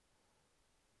bombers.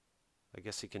 I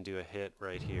guess he can do a hit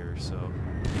right here, so...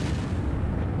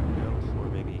 No, or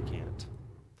maybe he can't.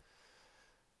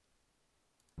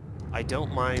 I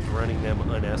don't mind running them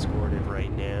unescorted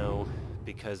right now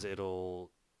because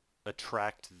it'll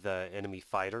attract the enemy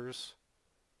fighters.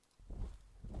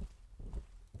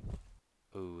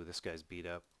 Ooh, this guy's beat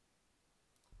up.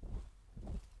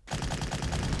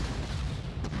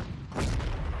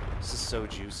 This is so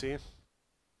juicy.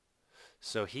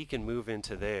 So he can move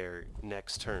into there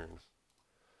next turn.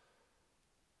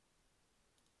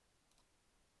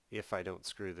 If I don't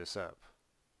screw this up.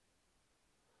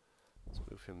 Let's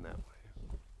move him that way.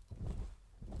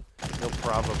 He'll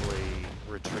probably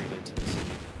retreat into the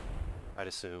city, I'd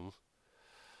assume.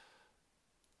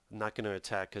 I'm not going to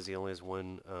attack because he only has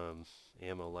 1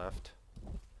 ammo left.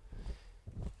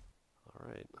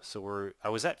 Alright, so I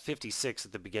was at 56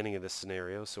 at the beginning of this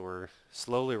scenario, so we're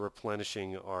slowly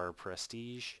replenishing our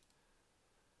prestige.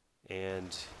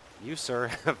 And you, sir,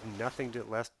 have nothing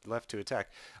left to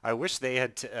attack. I wish they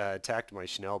had attacked my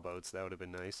Schnell boats. That would have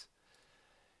been nice.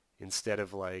 instead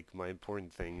of like my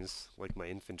important things, like my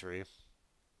infantry.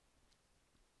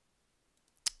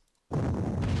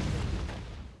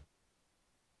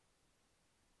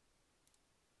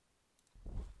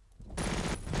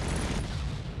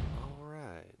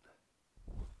 Alright.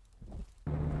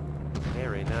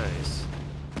 Very nice.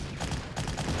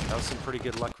 That was some pretty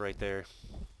good luck right there.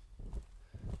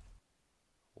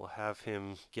 We'll have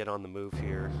him get on the move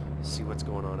here, see what's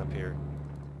going on up here.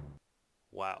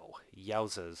 Wow,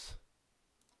 yowzas.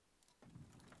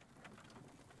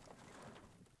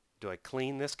 Do I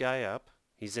clean this guy up?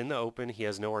 He's in the open, he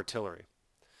has no artillery.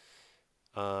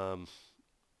 I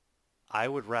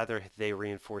would rather they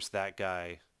reinforce that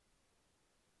guy.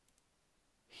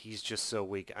 He's just so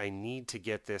weak. I need to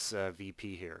get this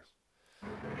VP here.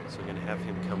 So I'm going to have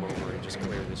him come over and just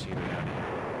clear this unit out here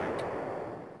real quick.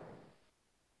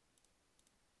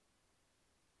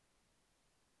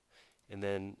 And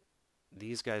then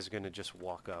these guys are going to just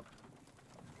walk up.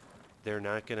 They're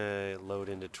not going to load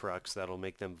into trucks. That'll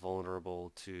make them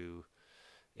vulnerable to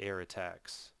air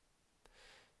attacks.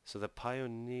 So the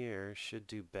Pioneer should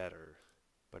do better,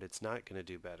 but it's not going to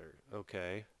do better.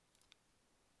 Okay.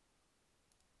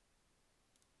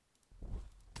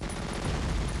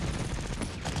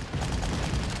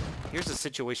 Here's a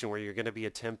situation where you're going to be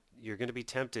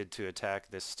tempted to attack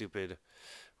this stupid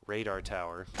radar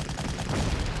tower.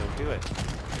 Don't do it.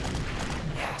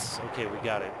 Yes. Okay, we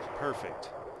got it. Perfect.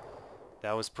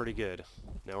 That was pretty good.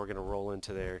 Now we're going to roll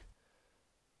into there.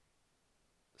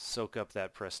 Soak up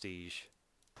that prestige.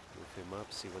 Move him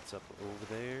up, see what's up over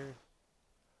there.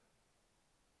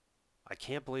 I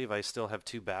can't believe I still have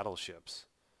 2 battleships.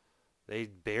 They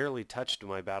barely touched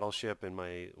my battleship and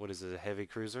my, what is it, a heavy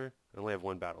cruiser? I only have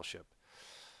 1 battleship.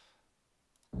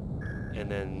 And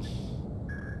then,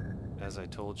 as I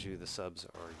told you, the subs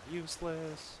are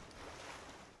useless.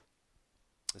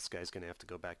 This guy's going to have to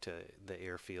go back to the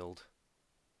airfield.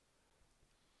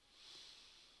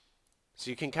 So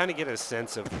you can kind of get a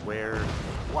sense of where...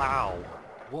 Wow!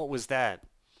 What was that?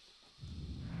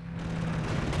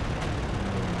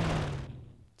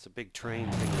 It's a big train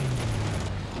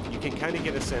thingy. You can kind of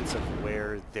get a sense of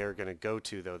where they're going to go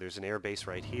to, though. There's an air base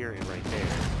right here and right there.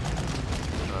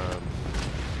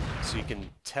 So you can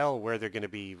tell where they're going to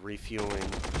be refueling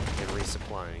and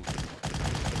resupplying.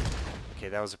 Okay,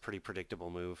 that was a pretty predictable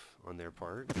move on their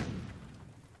part.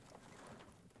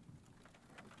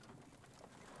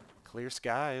 Clear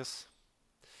skies.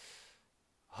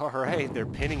 Alright, they're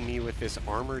pinning me with this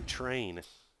armored train.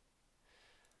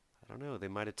 I don't know, they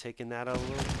might have taken that a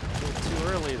little too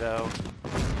early, though.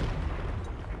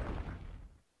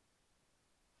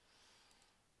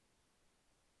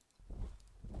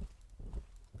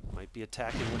 Might be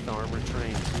attacking with the armored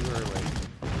train too early.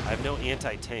 I have no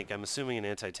anti-tank. I'm assuming an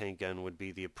anti-tank gun would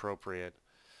be the appropriate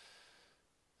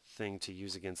thing to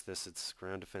use against this. Its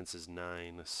ground defense is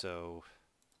 9, so...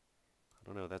 I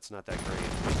don't know, that's not that great.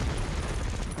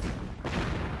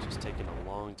 Just taking a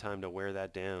long time to wear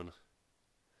that down.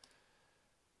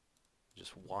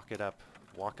 Just walk it up.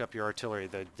 Walk up your artillery.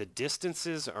 The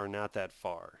distances are not that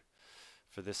far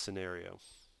for this scenario.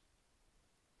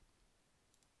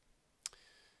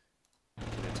 You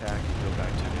can attack and go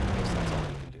back to your base. That's all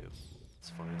you can do.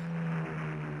 It's fine.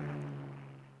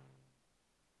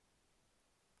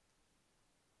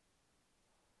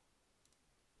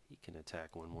 He can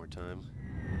attack one more time.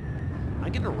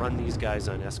 I'm going to run these guys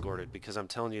unescorted because I'm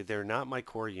telling you, they're not my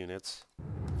core units,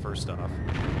 first off.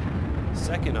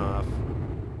 Second off,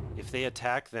 if they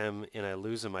attack them and I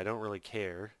lose them, I don't really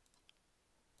care.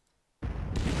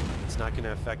 It's not going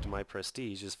to affect my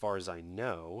prestige as far as I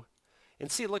know.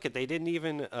 And see, look at, they didn't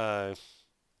even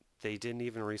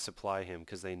resupply him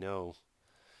because they know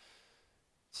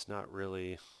it's not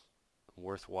really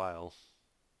worthwhile.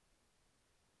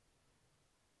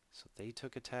 So they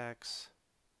took attacks.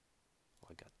 Well,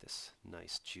 I got this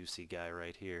nice juicy guy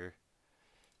right here.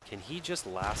 Can he just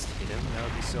last hit him? That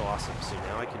would be so awesome. So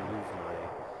now I can move my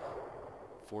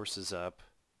forces up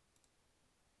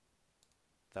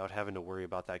without having to worry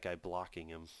about that guy blocking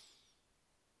him.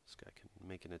 This guy can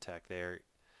make an attack there.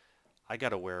 I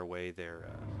gotta wear away their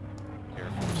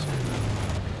air force here.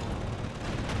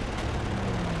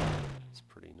 It's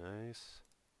pretty nice.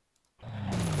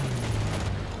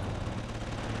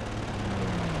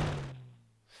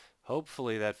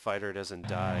 Hopefully that fighter doesn't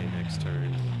die next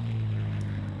turn.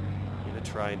 I'm gonna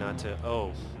try not to...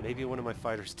 Oh, maybe one of my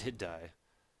fighters did die.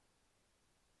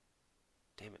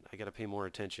 Damn it, I gotta pay more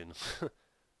attention.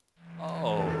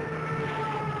 Oh.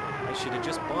 I should have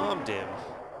just bombed him.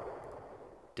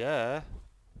 Duh.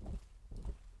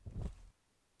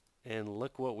 And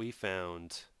look what we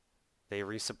found. They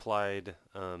resupplied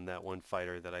that one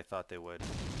fighter that I thought they would.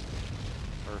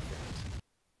 Perfect.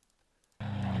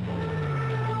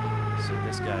 So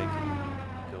this guy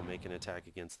can go make an attack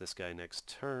against this guy next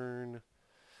turn,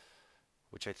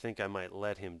 which I think I might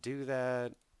let him do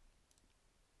that.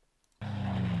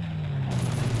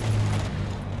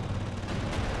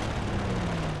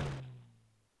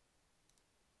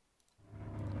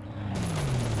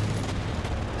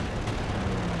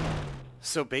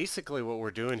 So basically what we're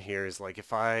doing here is, like,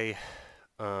 if I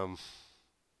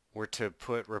were to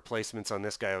put replacements on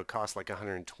this guy, it would cost like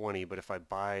 120, but if I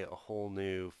buy a whole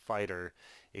new fighter,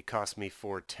 it costs me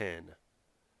 410.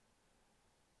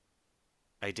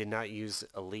 I did not use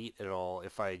Elite at all.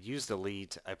 If I had used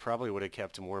Elite, I probably would have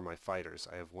kept more of my fighters.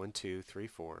 I have 1, 2, 3,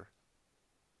 4.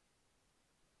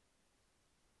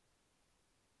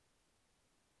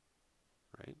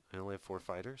 Right? I only have 4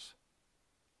 fighters.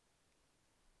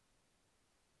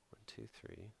 1, 2,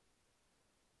 3,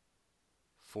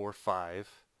 4, 5.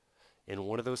 And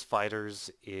one of those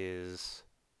fighters is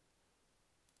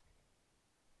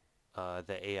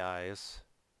the AIs.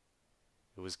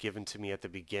 It was given to me at the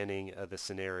beginning of the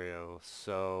scenario,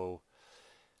 so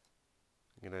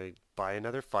I'm going to buy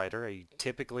another fighter. I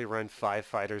typically run 5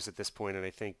 fighters at this point, and I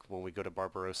think when we go to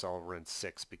Barbarossa I'll run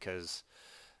 6, because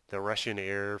the Russian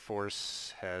Air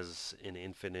Force has an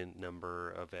infinite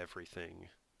number of everything.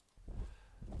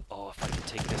 Oh, if I could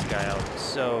take this guy out,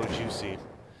 so juicy.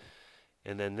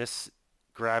 And then this,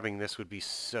 grabbing this would be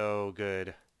so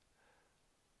good.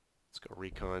 Let's go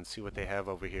recon, see what they have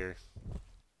over here.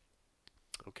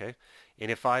 Okay, and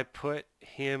if I put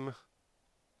him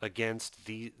against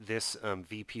this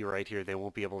VP right here, they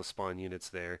won't be able to spawn units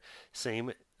there.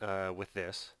 Same with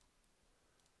this.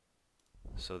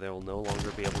 So they will no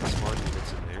longer be able to spawn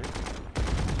units in there.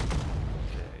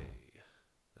 Okay,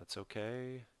 that's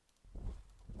okay.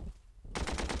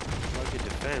 Rugged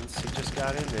defense, he just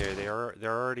got in there.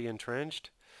 They're already entrenched.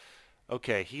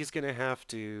 Okay, he's gonna have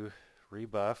to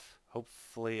rebuff.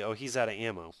 Hopefully, oh, he's out of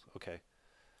ammo. Okay.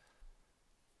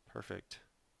 Perfect.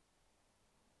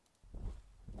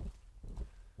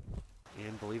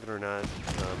 And believe it or not,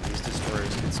 these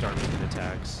destroyers can start making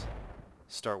attacks,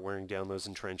 start wearing down those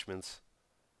entrenchments.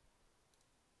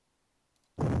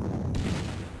 I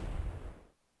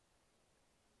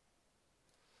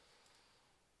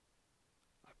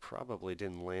probably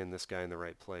didn't land this guy in the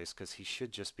right place, because he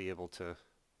should just be able to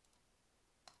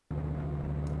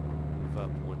move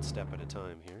up one step at a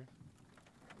time here.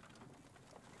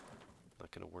 Not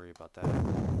going to worry about that.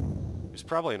 There's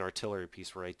probably an artillery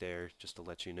piece right there, just to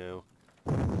let you know.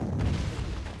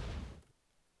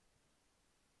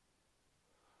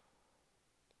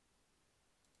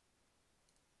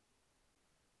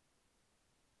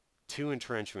 Two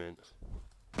entrenchment.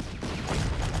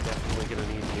 Definitely going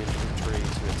to need the infantry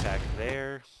to attack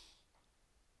there.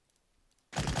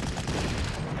 I'm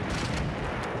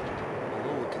a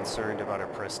little concerned about our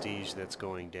prestige that's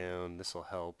going down. This will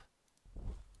help.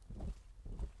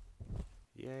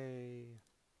 Yay.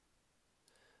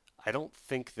 I don't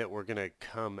think that we're going to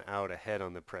come out ahead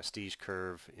on the prestige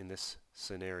curve in this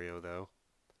scenario, though.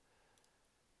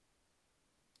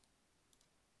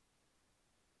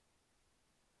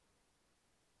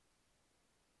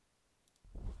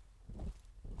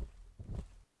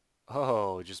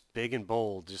 Oh, just big and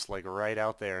bold, just like right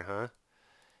out there, huh?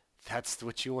 That's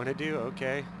what you want to do?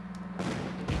 Okay.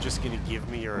 You're just going to give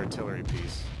me your artillery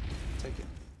piece. Take it.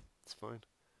 It's fine.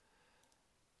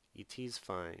 ET's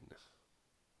fine.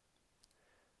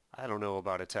 I don't know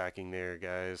about attacking there,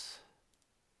 guys.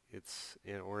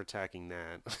 Or attacking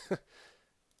that.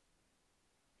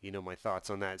 You know my thoughts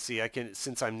on that. See,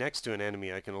 since I'm next to an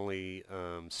enemy, I can only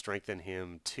strengthen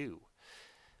him 2.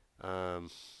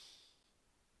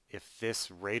 If this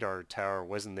radar tower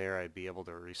wasn't there, I'd be able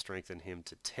to re-strengthen him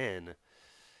to 10.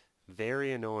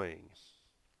 Very annoying.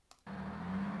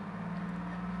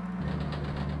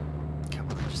 Come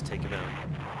on, just take him out.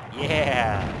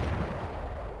 Yeah!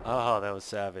 Oh, that was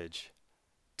savage.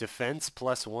 Defense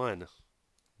 +1.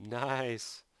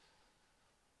 Nice.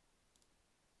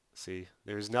 See,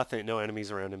 there's nothing, no enemies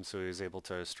around him, so he was able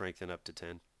to strengthen up to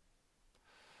 10.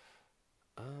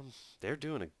 They're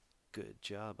doing a good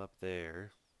job up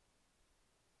there.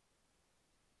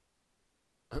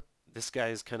 This guy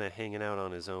is kind of hanging out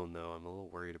on his own, though. I'm a little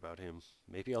worried about him.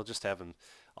 Maybe I'll just have him...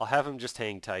 I'll have him just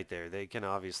hang tight there. They can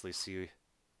obviously see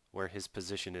where his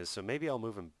position is, so maybe I'll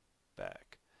move him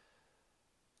back.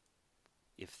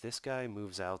 If this guy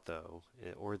moves out, though,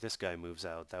 or this guy moves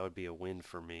out, that would be a win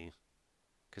for me,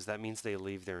 because that means they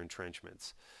leave their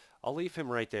entrenchments. I'll leave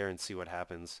him right there and see what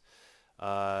happens.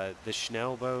 The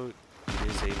Schnell boat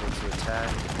is able to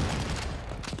attack.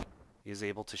 is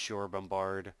able to shore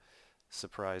bombard.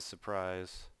 Surprise,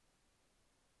 surprise.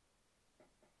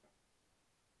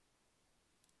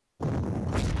 I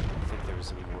don't think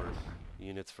there's any more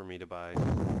units for me to buy.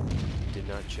 Did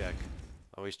not check.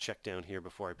 Always check down here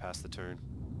before I pass the turn.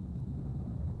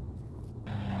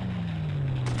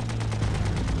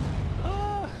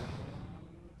 Ah!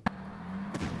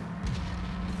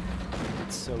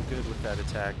 It's so good with that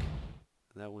attack.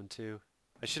 That one too.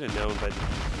 I should have known, but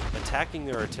attacking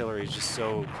their artillery is just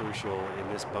so crucial in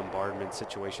this bombardment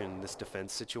situation, this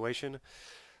defense situation.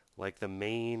 Like, the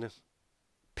main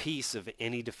piece of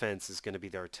any defense is going to be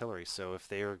the artillery, so if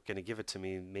they are going to give it to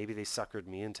me, maybe they suckered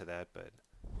me into that, but...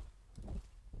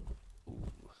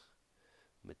 Ooh.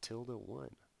 Matilda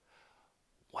 1.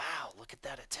 Wow, look at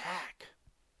that attack!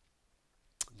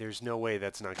 There's no way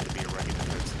that's not going to be a rugged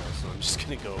defense, though, so I'm just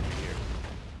going to go over here.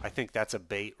 I think that's a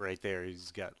bait right there.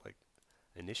 He's got, like,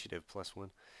 initiative +1.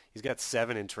 He's got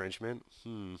 7 entrenchment.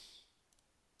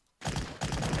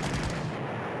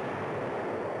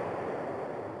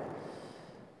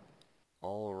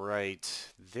 All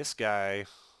right. This guy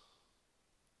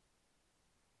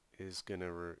is going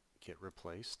to get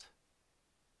replaced.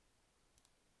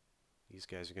 These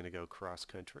guys are going to go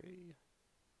cross-country.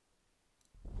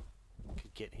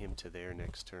 Could get him to there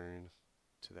next turn,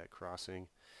 to that crossing.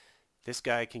 This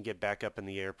guy can get back up in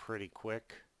the air pretty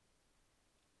quick.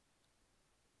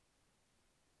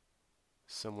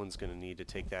 Someone's going to need to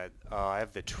take that. I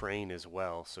have the train as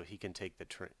well, so he can take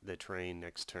the train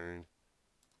next turn.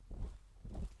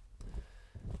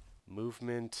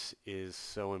 Movement is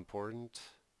so important.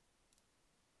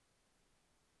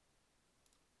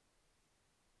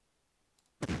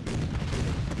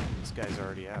 This guy's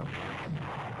already out.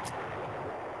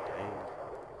 Dang.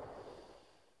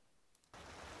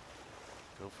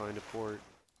 Go find a port.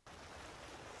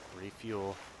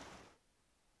 Refuel.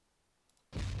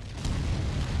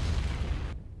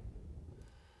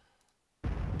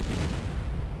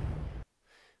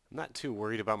 I'm not too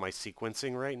worried about my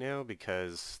sequencing right now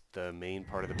because the main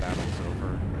part of the battle is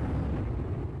over.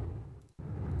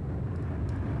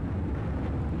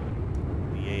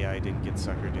 The AI didn't get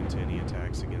suckered into any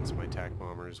attacks against my attack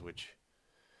bombers, which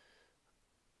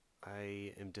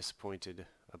I am disappointed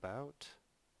about.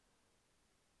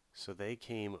 So they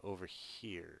came over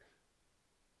here.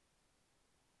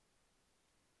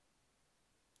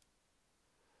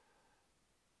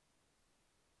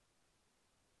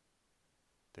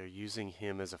 They're using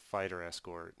him as a fighter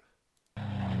escort.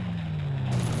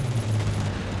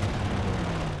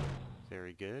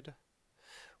 Very good.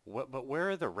 But where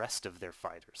are the rest of their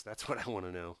fighters? That's what I want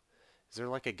to know. Is there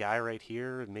like a guy right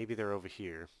here? Maybe they're over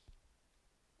here.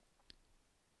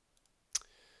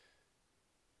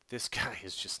 This guy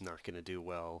is just not going to do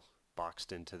well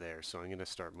boxed into there, so I'm going to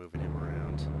start moving him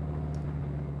around.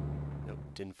 Nope,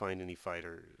 didn't find any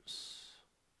fighters.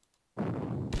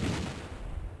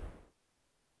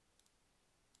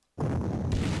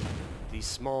 These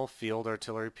small field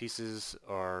artillery pieces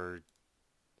are,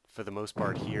 for the most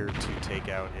part, here to take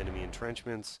out enemy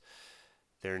entrenchments.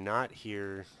 They're not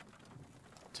here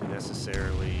to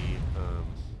necessarily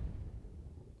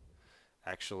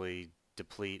actually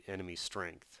deplete enemy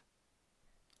strength.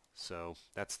 So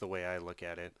that's the way I look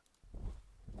at it.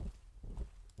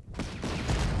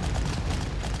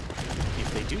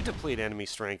 If they do deplete enemy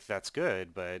strength, that's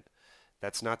good, but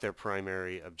that's not their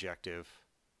primary objective.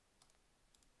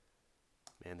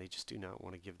 Man, they just do not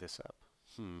want to give this up.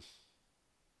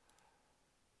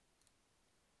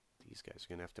 These guys are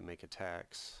going to have to make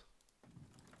attacks.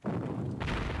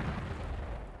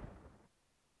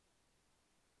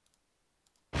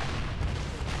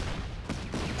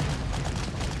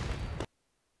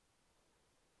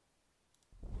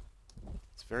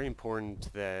 It's very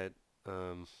important that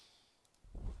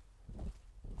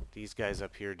these guys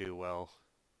up here do well.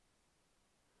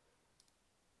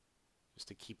 Just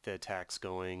to keep the attacks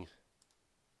going.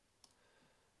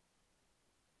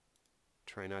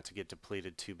 Try not to get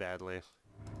depleted too badly.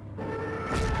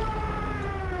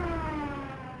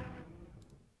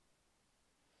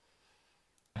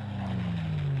 Oh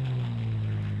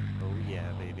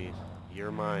yeah, baby.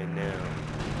 You're mine now.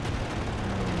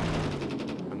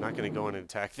 I'm not going to go in and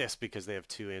attack this because they have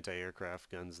 2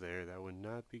 anti-aircraft guns there. That would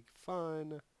not be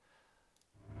fun.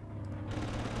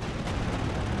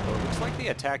 Looks like they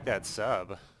attacked that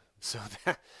sub, so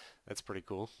that's pretty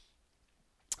cool.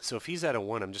 So if he's at a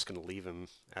 1, I'm just going to leave him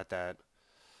at that.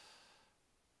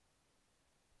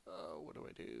 What do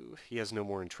I do? He has no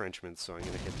more entrenchments, so I'm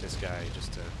going to hit this guy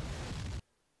just to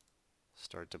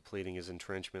start depleting his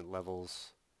entrenchment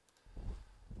levels.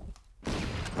 Come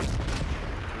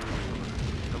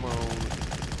on.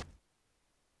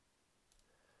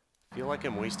 I feel like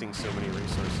I'm wasting so many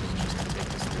resources just to take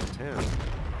this little town.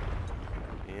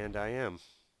 And I am.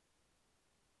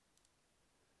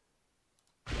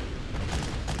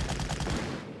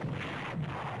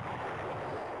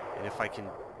 And if I can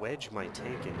wedge my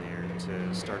tank in there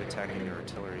to start attacking the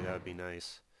artillery, that would be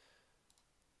nice.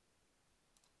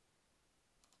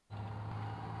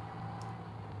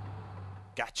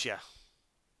 Gotcha!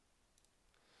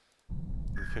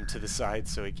 Move him to the side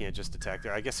so he can't just attack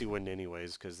there. I guess he wouldn't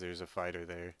anyways, because there's a fighter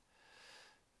there.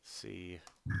 Let's see.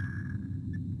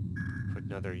 Put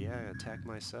another, yeah, attack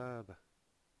my sub.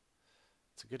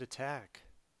 It's a good attack.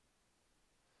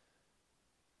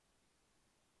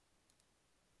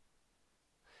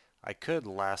 I could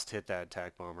last hit that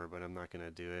attack bomber, but I'm not going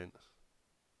to do it.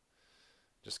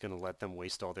 Just going to let them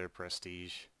waste all their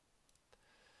prestige.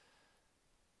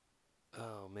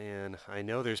 Oh man, I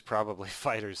know there's probably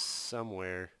fighters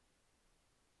somewhere.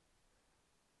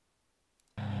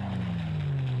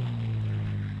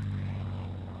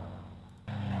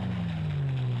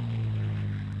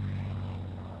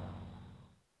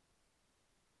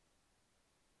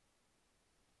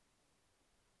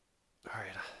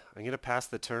 Alright, I'm going to pass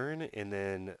the turn, and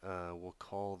then we'll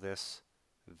call this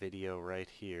video right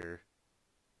here,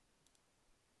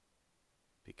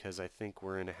 because I think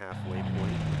we're in a halfway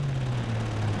point.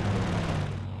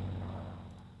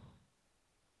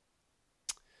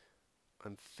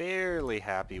 I'm fairly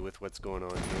happy with what's going on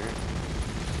here.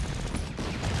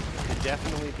 Could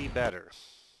definitely be better.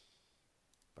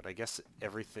 But I guess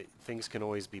things can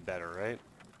always be better, right?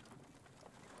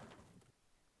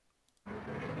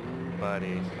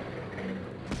 Buddy.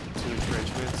 2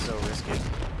 entrenchments, so risky.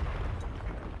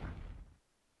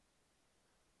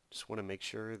 Just want to make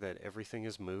sure that everything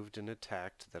is moved and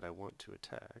attacked that I want to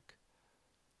attack.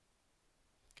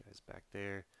 Guys back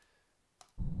there.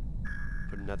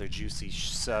 Put another juicy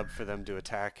sub for them to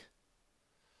attack.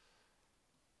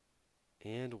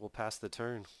 And we'll pass the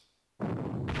turn.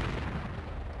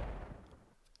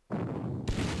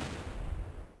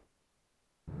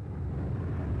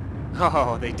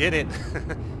 Oh, they did it!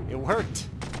 It worked!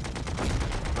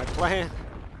 My plan!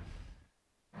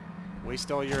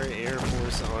 Waste all your air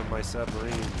force on my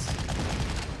submarines.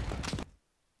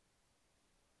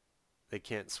 They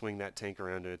can't swing that tank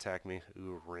around to attack me.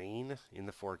 Ooh, rain in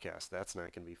the forecast. That's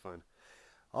not going to be fun.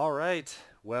 All right.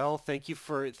 Well, thanks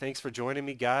for joining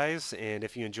me, guys. And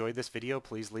if you enjoyed this video,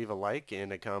 please leave a like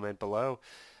and a comment below.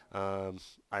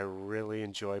 I really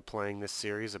enjoy playing this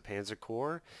series of Panzer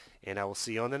Corps, and I will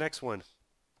see you on the next one.